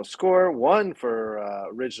original score, 1 for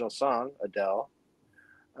original song, Adele.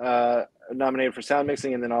 Nominated for sound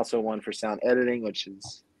mixing, and then also 1 for sound editing, which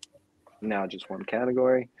is now just 1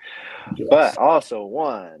 category. Yes. But also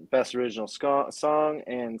 1 best original song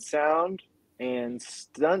and sound and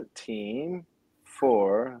stunt team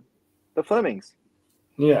for the Flemings.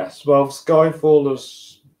 Yes, well, Skyfall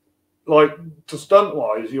is, like, to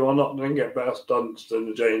stunt-wise, you are not going to get better stunts than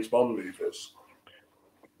the James Bond movies.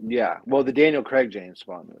 Yeah, well, the Daniel Craig James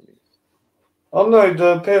Bond movies. Oh, no,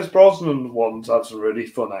 the Pierce Brosnan ones have some really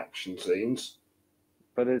fun action scenes.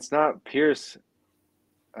 But it's not Pierce,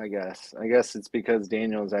 I guess. I guess it's because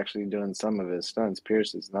Daniel's actually doing some of his stunts.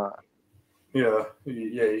 Pierce is not. Yeah,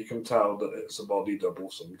 you can tell that it's a body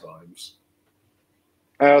double sometimes.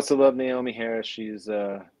 I also love Naomi Harris. She's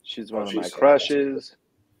one of my crushes,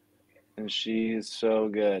 and she's so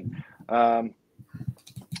good.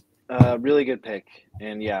 Really good pick.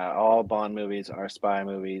 And yeah, all Bond movies are spy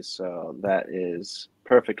movies, so that is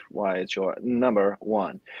perfect why it's your number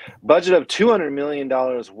 1. Budget of $200 million,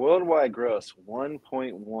 worldwide gross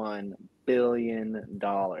 $1.1 billion.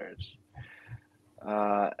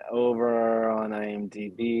 Over on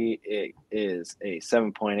IMDb, it is a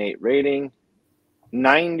 7.8 rating,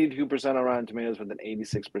 92% on Rotten Tomatoes with an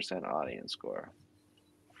 86% audience score.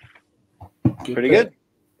 Pretty good.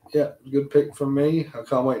 Yeah, good pick from me. I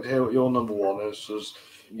can't wait to hear what your number 1 is.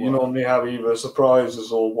 you normally have either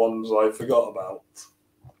surprises or ones I forgot about.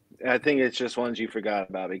 I think it's just ones you forgot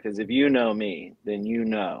about, because if you know me, then you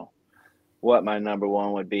know what my number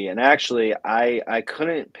one would be. And actually, I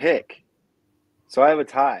couldn't pick. So I have a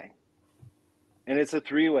tie. And it's a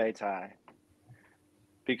three-way tie,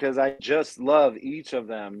 because I just love each of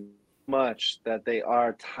them much that they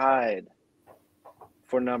are tied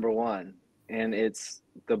for number one. And it's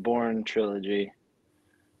the Bourne trilogy,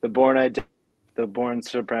 the Bourne Identity, the Bourne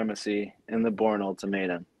Supremacy, and the Bourne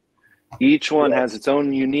Ultimatum. Each one has its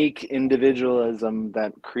own unique individualism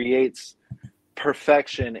that creates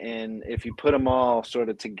perfection, and if you put them all sort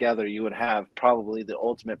of together, you would have probably the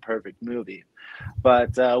ultimate perfect movie.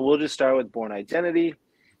 But we'll just start with Bourne Identity.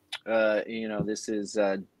 This is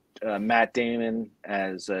Matt Damon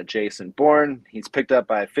as Jason Bourne. He's picked up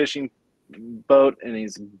by a fishing boat, and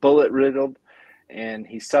he's bullet riddled, and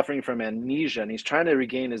he's suffering from amnesia, and he's trying to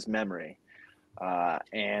regain his memory.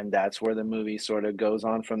 And that's where the movie sort of goes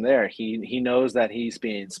on from there. He knows that he's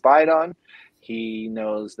being spied on. He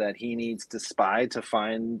knows that he needs to spy to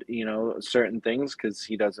find, certain things, because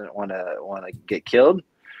he doesn't want to get killed.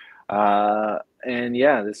 And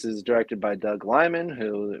yeah, this is directed by Doug Liman,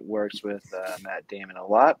 who works with Matt Damon a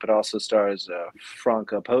lot, but also stars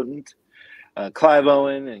Franca Potent, Clive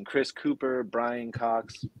Owen, and Chris Cooper, Brian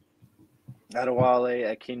Cox,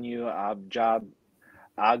 Adewale Akinyu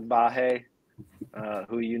Agbahe,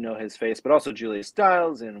 who his face, but also Julia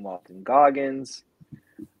Stiles and Walton Goggins.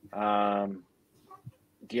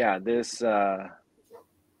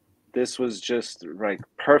 This was just like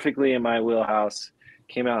perfectly in my wheelhouse.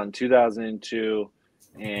 Came out in 2002,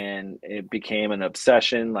 and it became an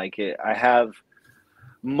obsession. I have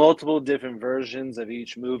multiple different versions of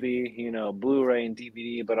each movie, Blu-ray and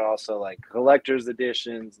DVD, but also like collector's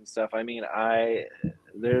editions and stuff. I mean,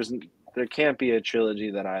 there can't be a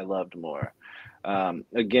trilogy that I loved more.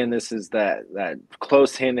 Again, this is that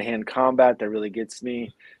close hand-to-hand combat that really gets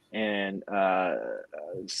me, and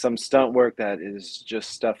some stunt work that is just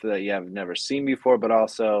stuff that you have never seen before, but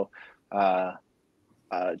also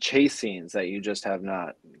chase scenes that you just have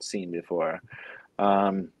not seen before.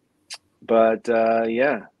 I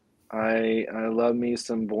love me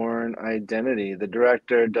some Bourne Identity. The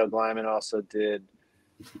director, Doug Liman, also did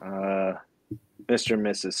Mr. and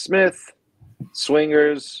Mrs. Smith,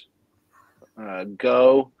 Swingers,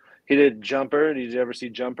 Go. He did Jumper. Did you ever see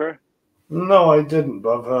Jumper? No, I didn't,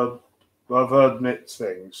 but I've heard mixed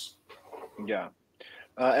things. Yeah.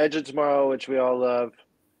 Edge of Tomorrow, which we all love.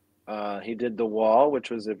 He did The Wall,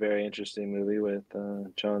 which was a very interesting movie with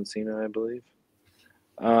John Cena, I believe.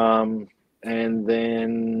 And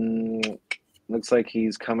then looks like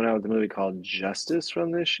he's coming out with a movie called Justice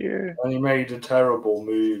from this year. And he made a terrible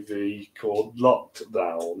movie called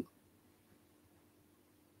Lockdown.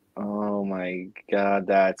 Oh my God,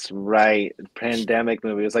 that's right. Pandemic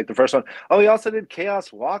movie. It was like the first one. Oh, he also did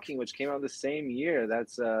Chaos Walking, which came out the same year.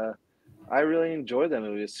 That's I really enjoyed that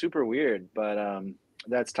movie. It's super weird, but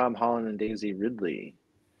that's Tom Holland and Daisy Ridley.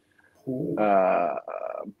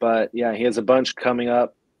 But yeah, he has a bunch coming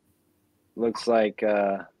up. Looks like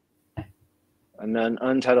an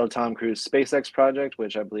untitled Tom Cruise SpaceX project,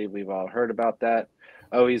 which I believe we've all heard about that.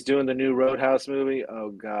 Oh, he's doing the new Roadhouse movie. Oh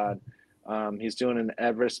God. He's doing an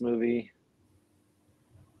Everest movie.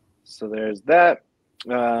 So there's that.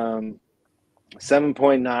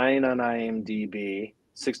 7.9 on IMDb.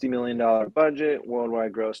 $60 million budget.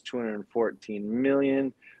 Worldwide gross $214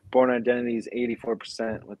 million. Bourne Identity is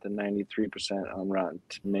 84% with the 93% on Rotten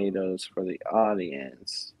Tomatoes for the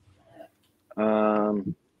audience.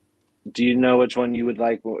 Do you know which one you would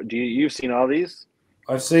like? You've seen all these?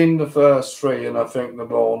 I've seen the first three, and I think the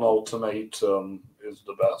Bourne Ultimatum is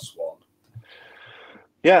the best one.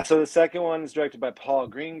 Yeah, so the second one is directed by Paul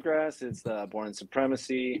Greengrass. It's the Bourne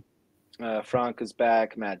Supremacy. Frank is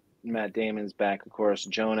back. Matt Damon's back, of course.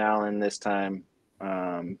 Joan Allen this time.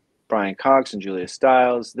 Brian Cox and Julia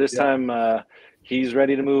Stiles. This time he's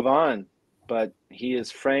ready to move on, but he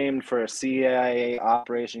is framed for a CIA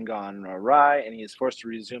operation gone awry, and he is forced to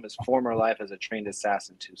resume his former life as a trained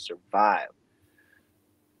assassin to survive.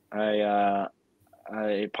 Paul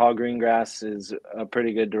Greengrass is a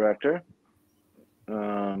pretty good director.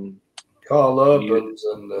 Carl Urban's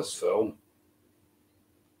in this film.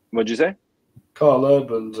 What'd you say? Carl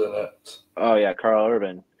Urban's in it. Oh yeah, Carl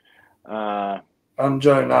Urban. And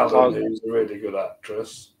Joan Allen, who's a really good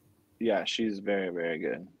actress. Yeah, she's very, very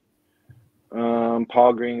good.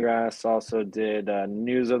 Paul Greengrass also did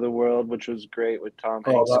News of the World, which was great with Tom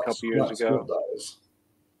Hanks a couple years ago. That is.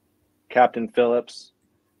 Captain Phillips.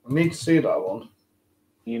 I need to see that one.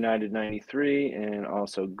 United 93, and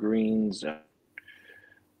also Green Zone.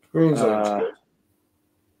 Green Zone's good.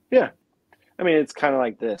 Yeah, I mean it's kind of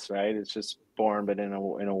like this, right? It's just Bourne, but in a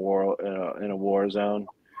war zone.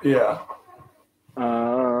 Yeah.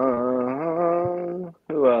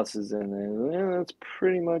 Who else is in there? Yeah, that's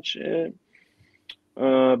pretty much it.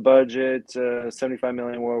 Budget 75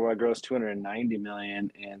 million, worldwide gross 290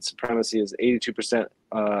 million, and Supremacy is 82%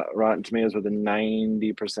 Rotten Tomatoes with a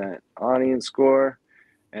 90% audience score.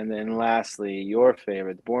 And then lastly, your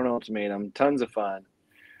favorite, The Bourne Ultimatum, tons of fun.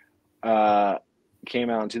 Came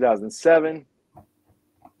out in 2007.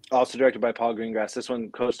 Also directed by Paul Greengrass. This one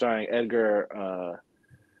co-starring Edgar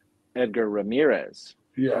Ramirez,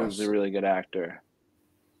 who's a Yes. really good actor.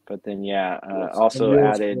 But then, yeah, Yes. also And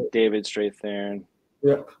added David Strathairn.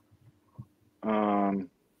 Yep.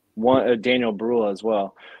 Daniel Bruhl as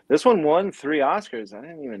well. This one won 3 Oscars. I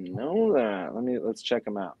didn't even know that. Let's check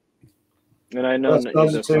them out. And I know Best the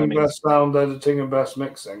editing, Flemings. best sound editing, and best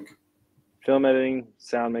mixing. Film editing,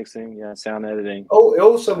 sound mixing, yeah, sound editing. Oh, it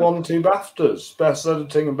also won 2 BAFTAs, best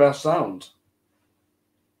editing and best sound.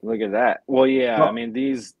 Look at that. Well, yeah, Well, I mean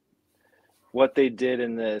what they did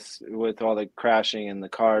in this with all the crashing and the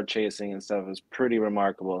car chasing and stuff is pretty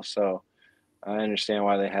remarkable. So I understand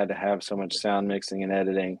why they had to have so much sound mixing and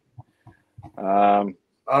editing. and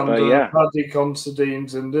But yeah, Paddy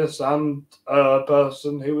Considine's in this, and a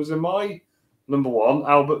person who was in my number 1,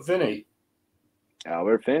 Albert Finney.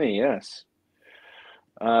 Albert Finney, yes.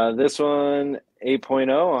 This one 8.0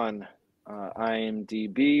 on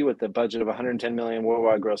IMDb with a budget of 110 million,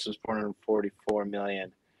 worldwide gross was 444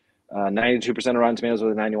 million. 92% of Rotten Tomatoes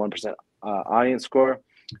with a 91% audience score.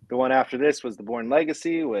 The one after this was The Bourne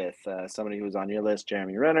Legacy with somebody who was on your list,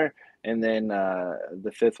 Jeremy Renner. And then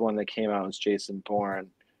the 5th one that came out was Jason Bourne,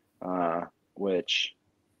 which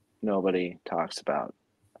nobody talks about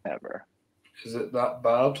ever. Is it that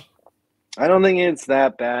bad? I don't think it's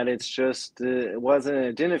that bad. It's just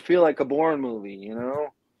it didn't feel like a Bourne movie, you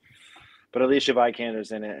know? But Alicia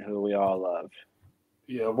Vikander's in it, who we all love.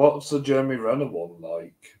 Yeah, what's the Jeremy Renner one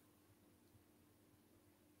like?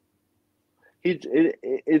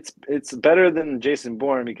 It's better than Jason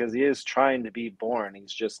Bourne because he is trying to be Bourne.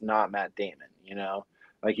 He's just not Matt Damon, you know?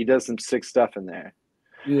 Like he does some sick stuff in there.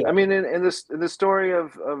 Yeah. I mean, in the story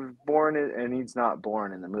of Bourne, and he's not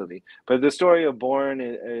Bourne in the movie, but the story of Bourne,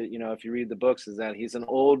 you know, if you read the books, is that he's an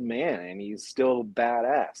old man and he's still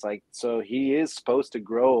badass. Like, so he is supposed to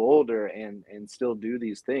grow older and still do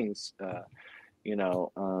these things, you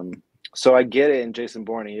know. So I get it. In Jason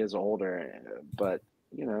Bourne, he is older, but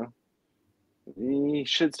you know, he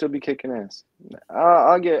should still be kicking ass.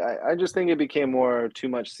 I just think it became too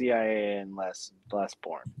much CIA and less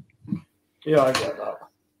Bourne. Yeah, I get that.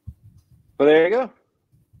 But there you go.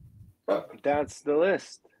 Yeah. That's the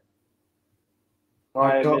list.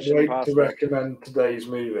 I can't wait to recommend today's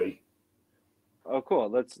movie. Oh, cool.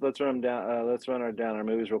 Let's run them down. Let's run our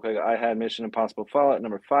movies real quick. I had Mission Impossible Fallout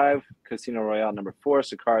number 5, Casino Royale number 4,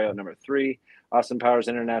 Sicario number 3, Austin Powers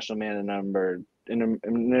International Man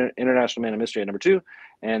International Man of Mystery at number 2,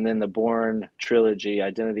 and then the Bourne trilogy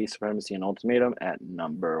Identity, Supremacy, and Ultimatum at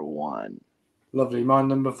number 1. Lovely. My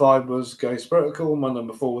number 5 was Ghost Protocol. My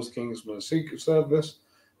number 4 was Kingsman Secret Service.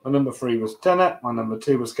 My number 3 was Tenet. My number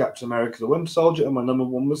 2 was Captain America: The Winter Soldier, and my number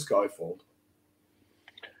 1 was Skyfall.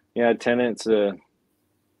 Yeah, Tenet's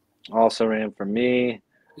also ran for me.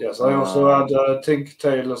 Yes, I also had Tinker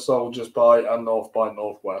Tailor Soldier Spy and North by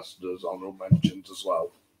Northwest as honorable mentions as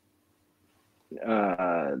well.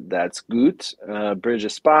 That's good. Bridge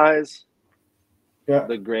of Spies. Yeah.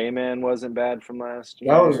 The Gray Man wasn't bad from last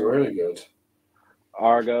year. That was really good.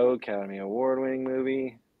 Argo, Academy Award-winning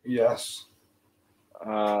movie. Yes.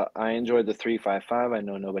 I enjoyed the 355. I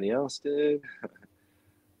know nobody else did.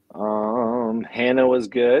 Hannah was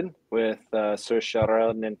good with Saoirse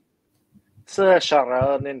Ronan.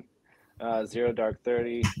 Zero Dark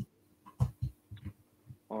 30.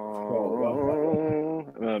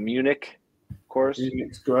 Munich, of course.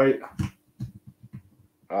 Munich's great.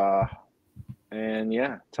 And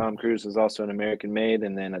yeah, Tom Cruise is also an American Made,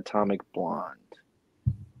 and then Atomic Blonde.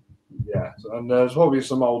 Yeah, and there's probably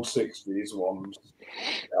some old 60s ones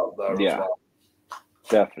out there as well.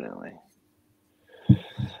 Definitely.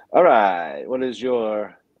 All right, what is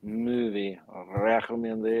your movie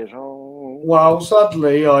recommendation? Well,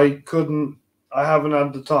 sadly, I haven't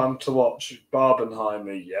had the time to watch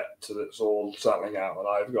Barbenheimer yet till it's all settling out, and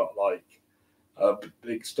I've got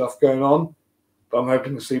big stuff going on. But I'm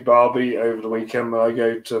hoping to see Barbie over the weekend when I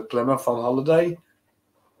go to Plymouth on holiday.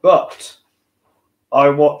 But I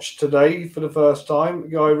watched today for the first time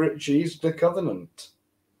Guy Ritchie's The Covenant.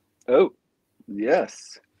 Oh,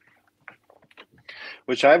 yes.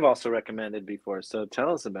 Which I've also recommended before, so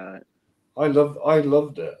tell us about it. I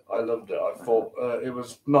loved it. I thought it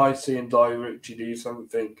was nice seeing Guy Ritchie do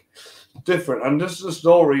something different. And this is a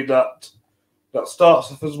story that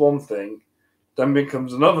starts off as one thing, then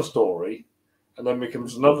becomes another story, and then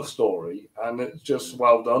becomes another story, and it's just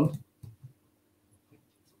well done.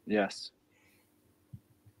 Yes.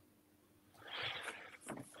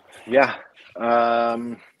 Yeah.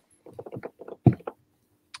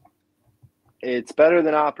 It's better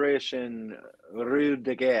than Operation Rue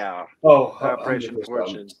de Guerre, Oh, Operation 100%.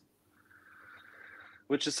 Fortune,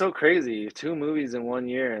 which is so crazy. 2 movies in 1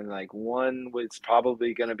 year, and like one was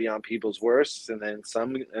probably going to be on people's worst, and then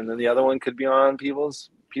the other one could be on people's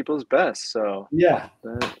best. So Yeah.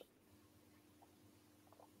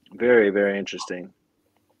 very, very interesting.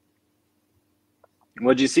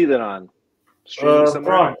 What'd you see that on? Streaming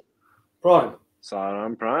somewhere? Prime. Saw it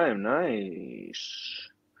on Prime. Nice.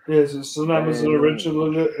 Yes, it's an Amazon original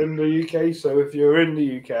in the UK. So if you're in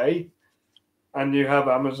the UK and you have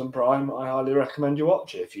Amazon Prime, I highly recommend you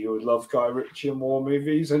watch it. If you would love Guy Ritchie and war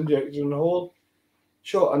movies and Jake Gyllenhaal,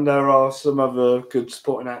 sure. And there are some other good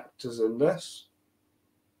supporting actors in this.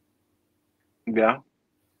 Yeah.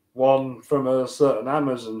 One from a certain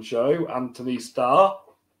Amazon show, Anthony Starr.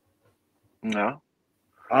 Yeah.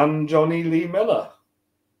 And Johnny Lee Miller.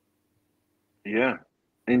 Yeah.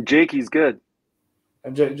 And Jakey's good.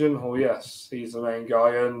 And Jake Gyllenhaal, yes, he's the main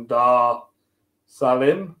guy. And Dar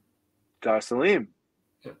Salim. Dar Salim.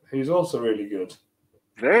 He's also really good.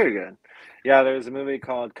 Very good. Yeah, there's a movie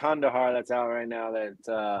called Kandahar that's out right now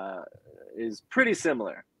that is pretty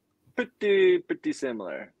similar. Pretty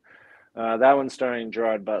similar. That one's starring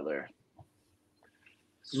Gerard Butler.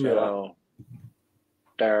 So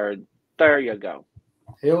there you go.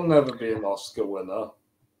 He'll never be an Oscar winner.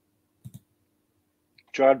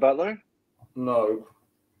 Gerard Butler? No.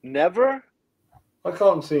 Never? I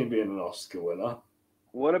can't see him being an Oscar winner.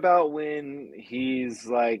 What about when he's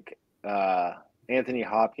like Anthony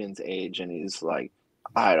Hopkins' age and he's like,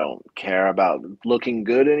 I don't care about looking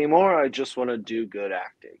good anymore. I just want to do good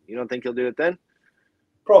acting. You don't think he'll do it then?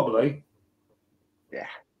 Probably. Yeah.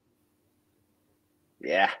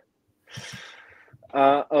 Yeah.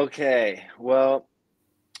 Okay. Well,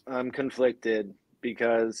 I'm conflicted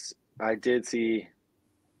because I didn't see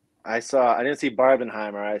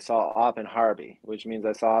Barbenheimer. I saw Oppenheimer, which means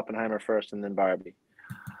I saw Oppenheimer first and then Barbie.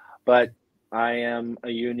 But I am a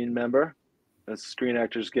union member, a Screen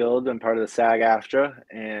Actors Guild. I'm part of the SAG-AFTRA,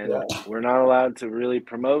 and we're not allowed to really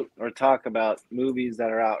promote or talk about movies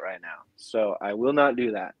that are out right now. So I will not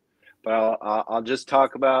do that. But I'll just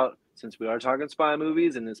talk about, since we are talking spy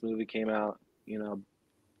movies, and this movie came out,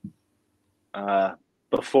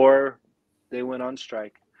 before they went on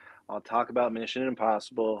strike. I'll talk about Mission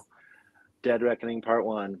Impossible, Dead Reckoning Part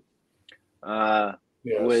 1.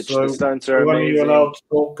 Which the stunts are when amazing. When are you allowed to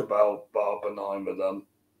talk about Barbenheimer then?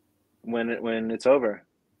 When it's over.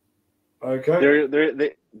 Okay.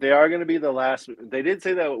 They are going to be the last. They did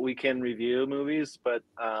say that we can review movies, but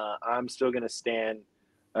I'm still going to stand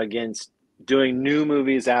against doing new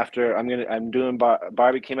movies after. I'm doing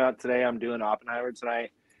Barbie came out today. I'm doing Oppenheimer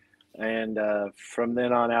tonight, and from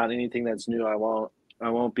then on out, anything that's new, I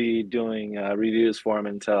won't be doing reviews for them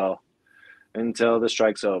until the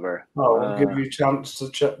strike's over. I'll give you a chance to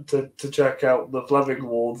check out the Fleming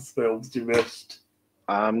Awards films you missed.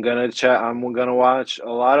 I'm gonna check. I'm gonna watch a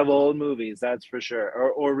lot of old movies, that's for sure,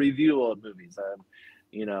 or review old movies.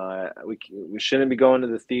 We shouldn't be going to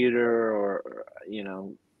the theater, or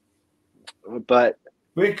but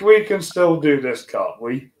we can still do this, can't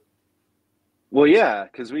we? Well, yeah,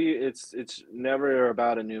 because it's never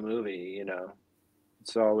about a new movie,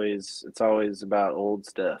 It's always about old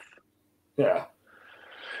stuff. Yeah.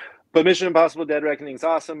 But Mission Impossible: Dead Reckoning is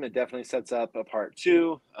awesome. It definitely sets up a part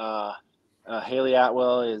 2. Haley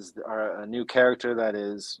Atwell is a new character that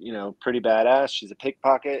is, pretty badass. She's a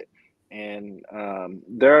pickpocket, and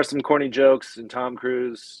there are some corny jokes, and Tom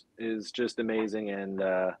Cruise is just amazing. And,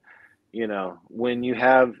 when you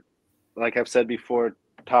have, like I've said before,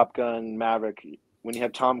 Top Gun Maverick, when you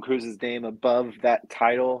have Tom Cruise's name above that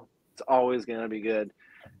title, it's always going to be good.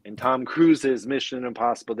 And Tom Cruise's Mission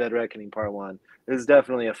Impossible: Dead Reckoning Part 1 is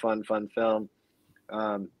definitely a fun film.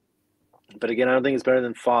 But again, I don't think it's better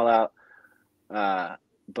than Fallout.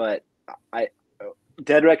 But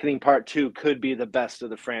Dead Reckoning Part 2 could be the best of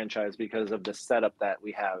the franchise because of the setup that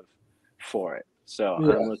we have for it. So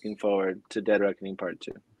yeah. I'm looking forward to Dead Reckoning Part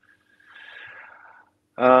 2.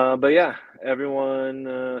 But yeah,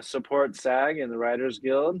 everyone support SAG and the Writers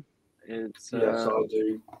Guild. Yes, I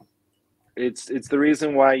do. It's the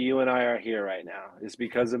reason why you and I are here right now. It's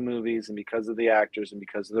because of movies and because of the actors and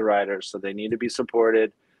because of the writers. So they need to be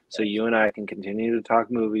supported. so you and I can continue to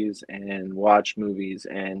talk movies and watch movies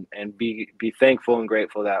and be thankful and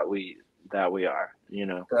grateful that we are, you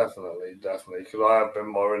know. Definitely, because I have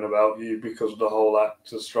been worrying about you because of the whole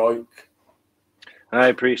actor strike. I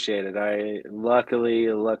appreciate it. I luckily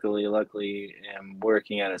am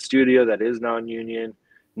working at a studio that is non-union,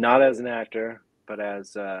 not as an actor, but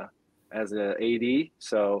as a AD.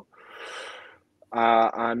 So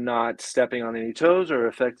I'm not stepping on any toes or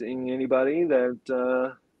affecting anybody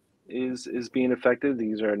that is being affected.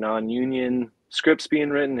 These are non-union scripts being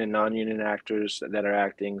written and non-union actors that are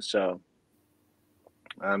acting. So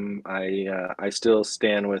I still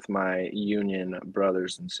stand with my union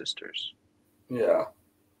brothers and sisters. Yeah.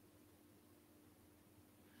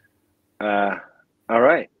 All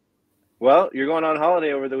right. Well, you're going on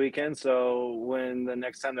holiday over the weekend, so when the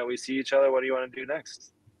next time that we see each other, what do you want to do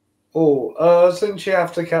next? Since you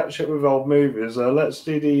have to catch up with old movies, let's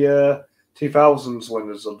do the 2000s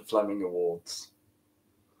winners of the Fleming Awards.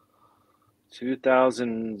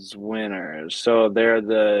 2000s winners. So they're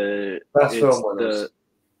the Best film winners.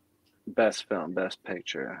 The best film, best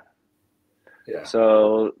picture. Yeah.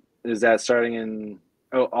 So is that starting in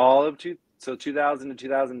all of 2000 to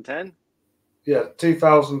 2010? Yeah,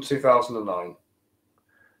 2000, 2009.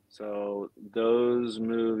 So those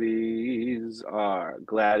movies are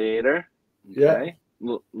Gladiator. Okay.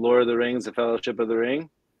 Yeah. Lord of the Rings, The Fellowship of the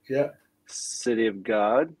Ring. Yeah. City of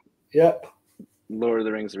God. Yep. Lord of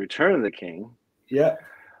the Rings, The Return of the King. Yep.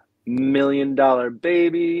 $1 Million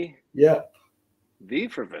Baby. Yep. V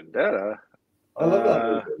for Vendetta. I love that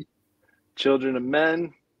movie. Children of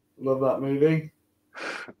Men. Love that movie.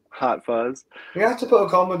 Hot Fuzz. You have to put a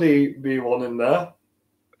comedy B1 in there.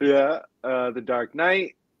 Yeah. The Dark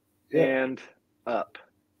Knight. Yeah. And Up.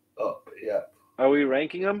 Up, yeah. Are we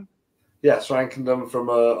ranking them? Yes, ranking them from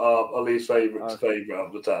our least favorite to favorite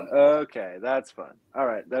of the 10. Okay, that's fun. All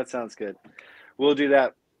right, that sounds good. We'll do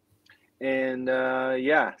that. And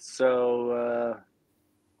yeah, so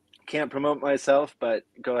can't promote myself, but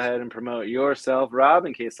go ahead and promote yourself, Rob,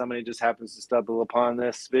 in case somebody just happens to stumble upon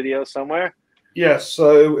this video somewhere. Yes,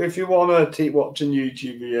 so if you want to keep watching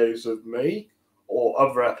YouTube videos of me or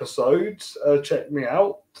other episodes, check me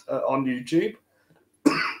out on YouTube.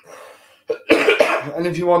 And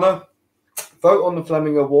if you want to vote on the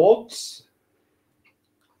Fleming Awards,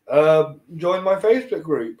 join my Facebook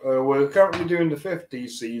group. We're currently doing the 50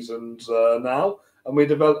 seasons now, and we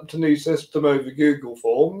developed a new system over Google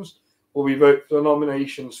Forms where we vote for the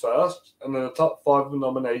nominations first, and then the top 5 of the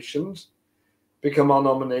nominations become our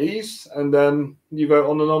nominees, and then you vote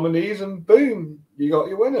on the nominees, and boom, you got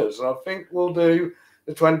your winners. And I think we'll do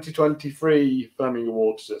the 2023 Fleming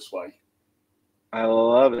Awards this way. I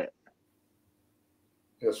love it.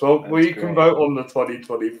 Yes, well, we can vote on the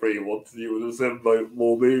 2023 ones. You would have said vote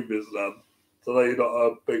more movies then. So you're not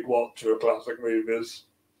a big watcher of classic movies.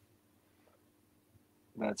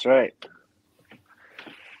 That's right.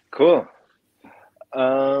 Cool.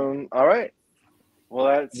 All right. Well,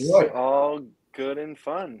 that's all good and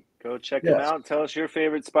fun. Go check them out. Tell us your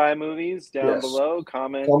favorite spy movies down below.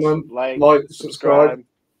 Comment, like, subscribe.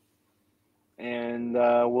 And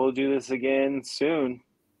we'll do this again soon.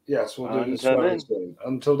 Yes, we'll do this very soon.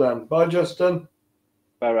 Until then, bye, Justin.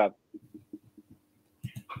 Bye, Rob.